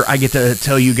great pleasure I get to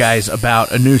tell you guys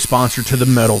about a new sponsor to the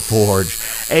Metal Forge,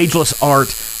 Ageless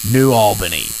Art, New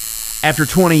Albany. After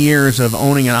 20 years of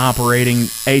owning and operating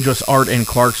Ageless Art in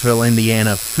Clarksville,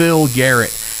 Indiana, Phil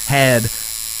Garrett had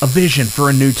a vision for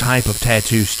a new type of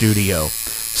tattoo studio.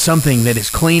 Something that is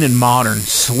clean and modern,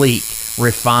 sleek,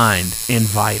 refined,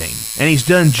 inviting. And he's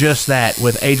done just that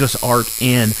with Ageless Art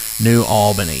in New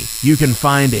Albany. You can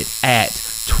find it at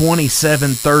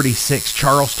 2736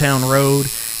 Charlestown Road,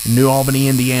 New Albany,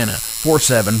 Indiana,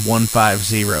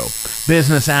 47150.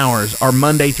 Business hours are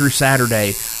Monday through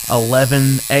Saturday,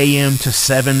 11 a.m. to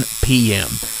 7 p.m.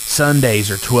 Sundays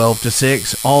are 12 to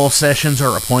 6. All sessions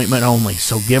are appointment only,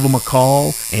 so give them a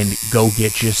call and go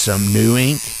get you some new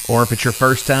ink. Or if it's your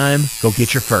first time, go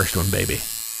get your first one, baby.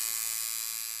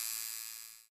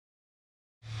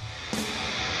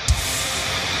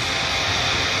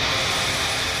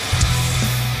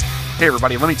 Hey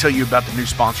everybody, let me tell you about the new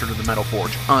sponsor to the Metal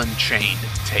Forge, Unchained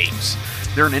Tapes.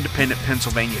 They're an independent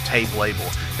Pennsylvania tape label.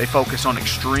 They focus on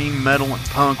extreme metal and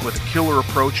punk with a killer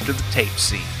approach to the tape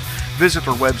scene. Visit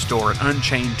their web store at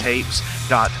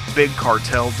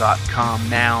unchainedtapes.bigcartel.com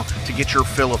now to get your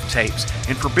fill of tapes.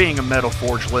 And for being a Metal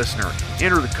Forge listener,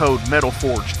 enter the code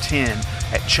MetalForge10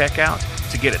 at checkout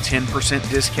to get a 10%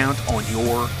 discount on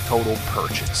your total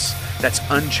purchase. That's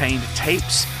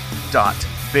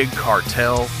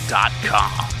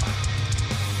unchainedtapes.bigcartel.com.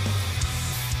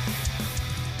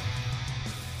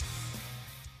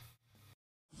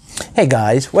 Hey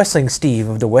guys, Wrestling Steve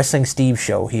of the Wrestling Steve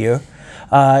Show here.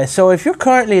 So if you're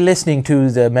currently listening to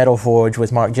the Metal Forge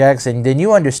with Mark Jackson, then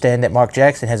you understand that Mark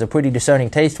Jackson has a pretty discerning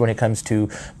taste when it comes to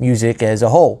music as a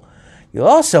whole. You'll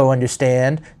also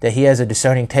understand that he has a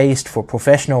discerning taste for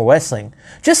professional wrestling,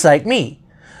 just like me.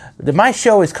 My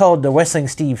show is called the Wrestling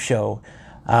Steve Show.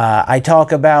 I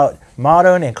talk about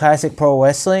modern and classic pro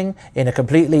wrestling in a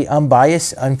completely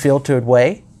unbiased, unfiltered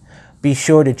way. Be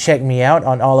sure to check me out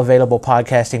on all available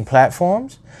podcasting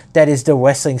platforms. That is the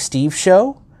Wrestling Steve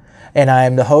Show. And I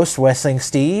am the host, Wrestling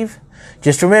Steve.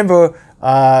 Just remember,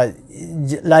 like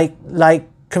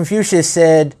Confucius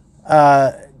said,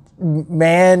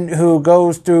 man who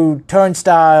goes through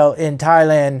turnstile in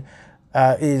Thailand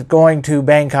is going to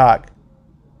Bangkok.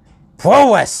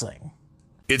 Pro wrestling.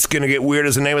 It's Gonna Get Weird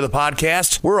is the name of the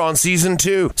podcast. We're on season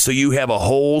 2, so you have a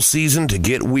whole season to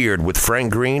get weird with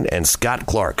Frank Green and Scott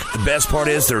Clark. The best part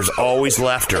is there's always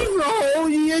laughter. Oh,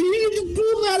 yeah, you can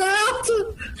pull that out.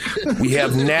 We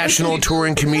have national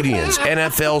touring comedians,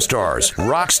 NFL stars,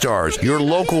 rock stars, your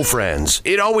local friends.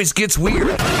 It always gets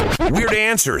weird. Weird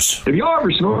answers. Have y'all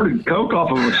ever snorted coke off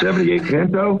of a 78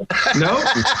 Pinto? No?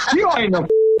 You ain't no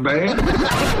man.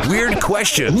 Weird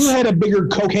questions. Who had a bigger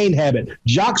cocaine habit,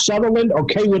 Jock Sutherland or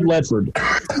Kaywood Ledford?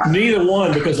 Neither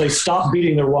one, because they stopped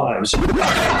beating their wives.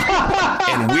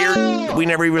 And weird we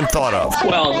never even thought of.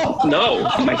 Well, no.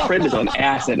 My friend is on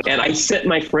acid, and I sent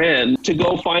my friend to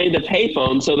go find a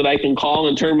payphone so that I can call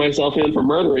and turn myself in for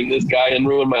murdering this guy and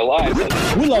ruin my life.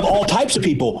 We love all types of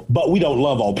people, but we don't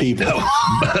love all people.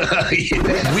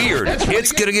 Weird.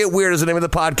 It's Gonna Get Weird is the name of the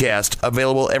podcast.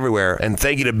 Available everywhere. And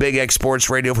thank you to Big X Sports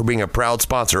Radio for being a proud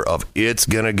sponsor of It's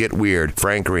Gonna Get Weird.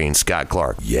 Frank Green, Scott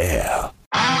Clark. Yeah.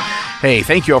 Hey,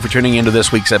 thank you all for tuning into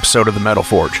this week's episode of The Metal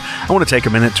Forge. I want to take a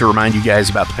minute to remind you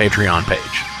guys about the Patreon page.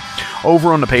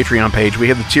 Over on the Patreon page, we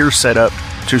have the tiers set up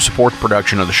to support the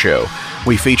production of the show.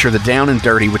 We feature the Down and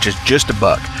Dirty, which is just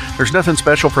 $1. There's nothing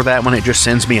special for that one, it just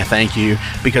sends me a thank you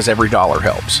because every dollar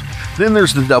helps. Then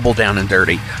there's the Double Down and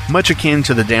Dirty. Much akin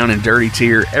to the Down and Dirty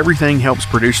tier, everything helps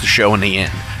produce the show in the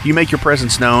end. You make your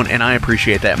presence known, and I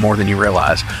appreciate that more than you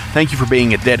realize. Thank you for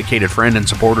being a dedicated friend and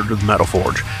supporter to the Metal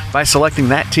Forge. By selecting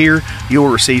that tier, you will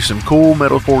receive some cool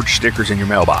Metal Forge stickers in your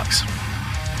mailbox.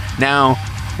 Now,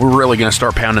 we're really going to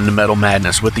start pounding the metal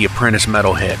madness with the Apprentice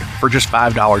Metalhead for just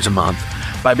 $5 a month.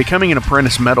 By becoming an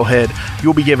Apprentice Metalhead,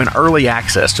 you'll be given early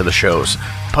access to the shows,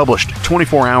 published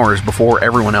 24 hours before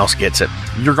everyone else gets it.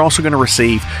 You're also going to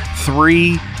receive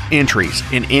 3 entries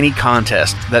in any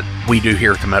contest that we do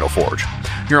here at the Metal Forge.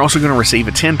 You're also going to receive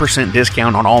a 10%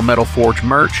 discount on all Metal Forge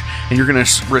merch, and you're going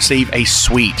to receive a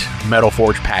sweet Metal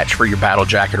Forge patch for your battle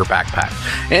jacket or backpack.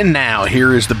 And now,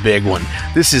 here is the big one.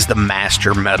 This is the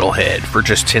Master Metalhead for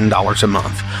just $10 a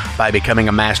month. By becoming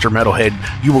a Master Metalhead,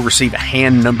 you will receive a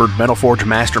hand-numbered Metal Forge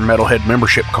Master Metalhead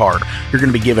membership card. You're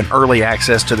going to be given early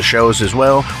access to the shows as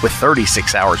well, with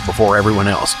 36 hours before everyone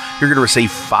else. You're going to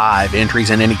receive 5 entries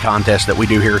in any contest that we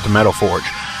do here at the Metal Forge.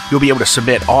 You'll be able to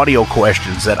submit audio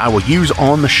questions that I will use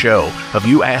on the show of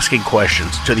you asking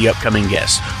questions to the upcoming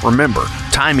guests. Remember,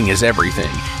 timing is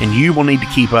everything, and you will need to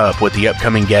keep up with the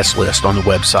upcoming guest list on the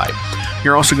website.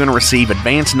 You're also going to receive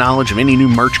advanced knowledge of any new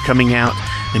merch coming out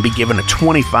and be given a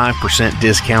 25%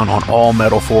 discount on all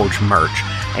Metal Forge merch.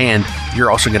 And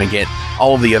you're also going to get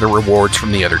all of the other rewards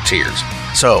from the other tiers.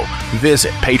 So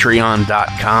visit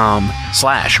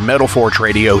patreon.com/Metal Forge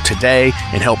Radio today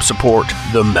and help support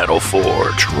the Metal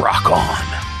Forge. Rock on.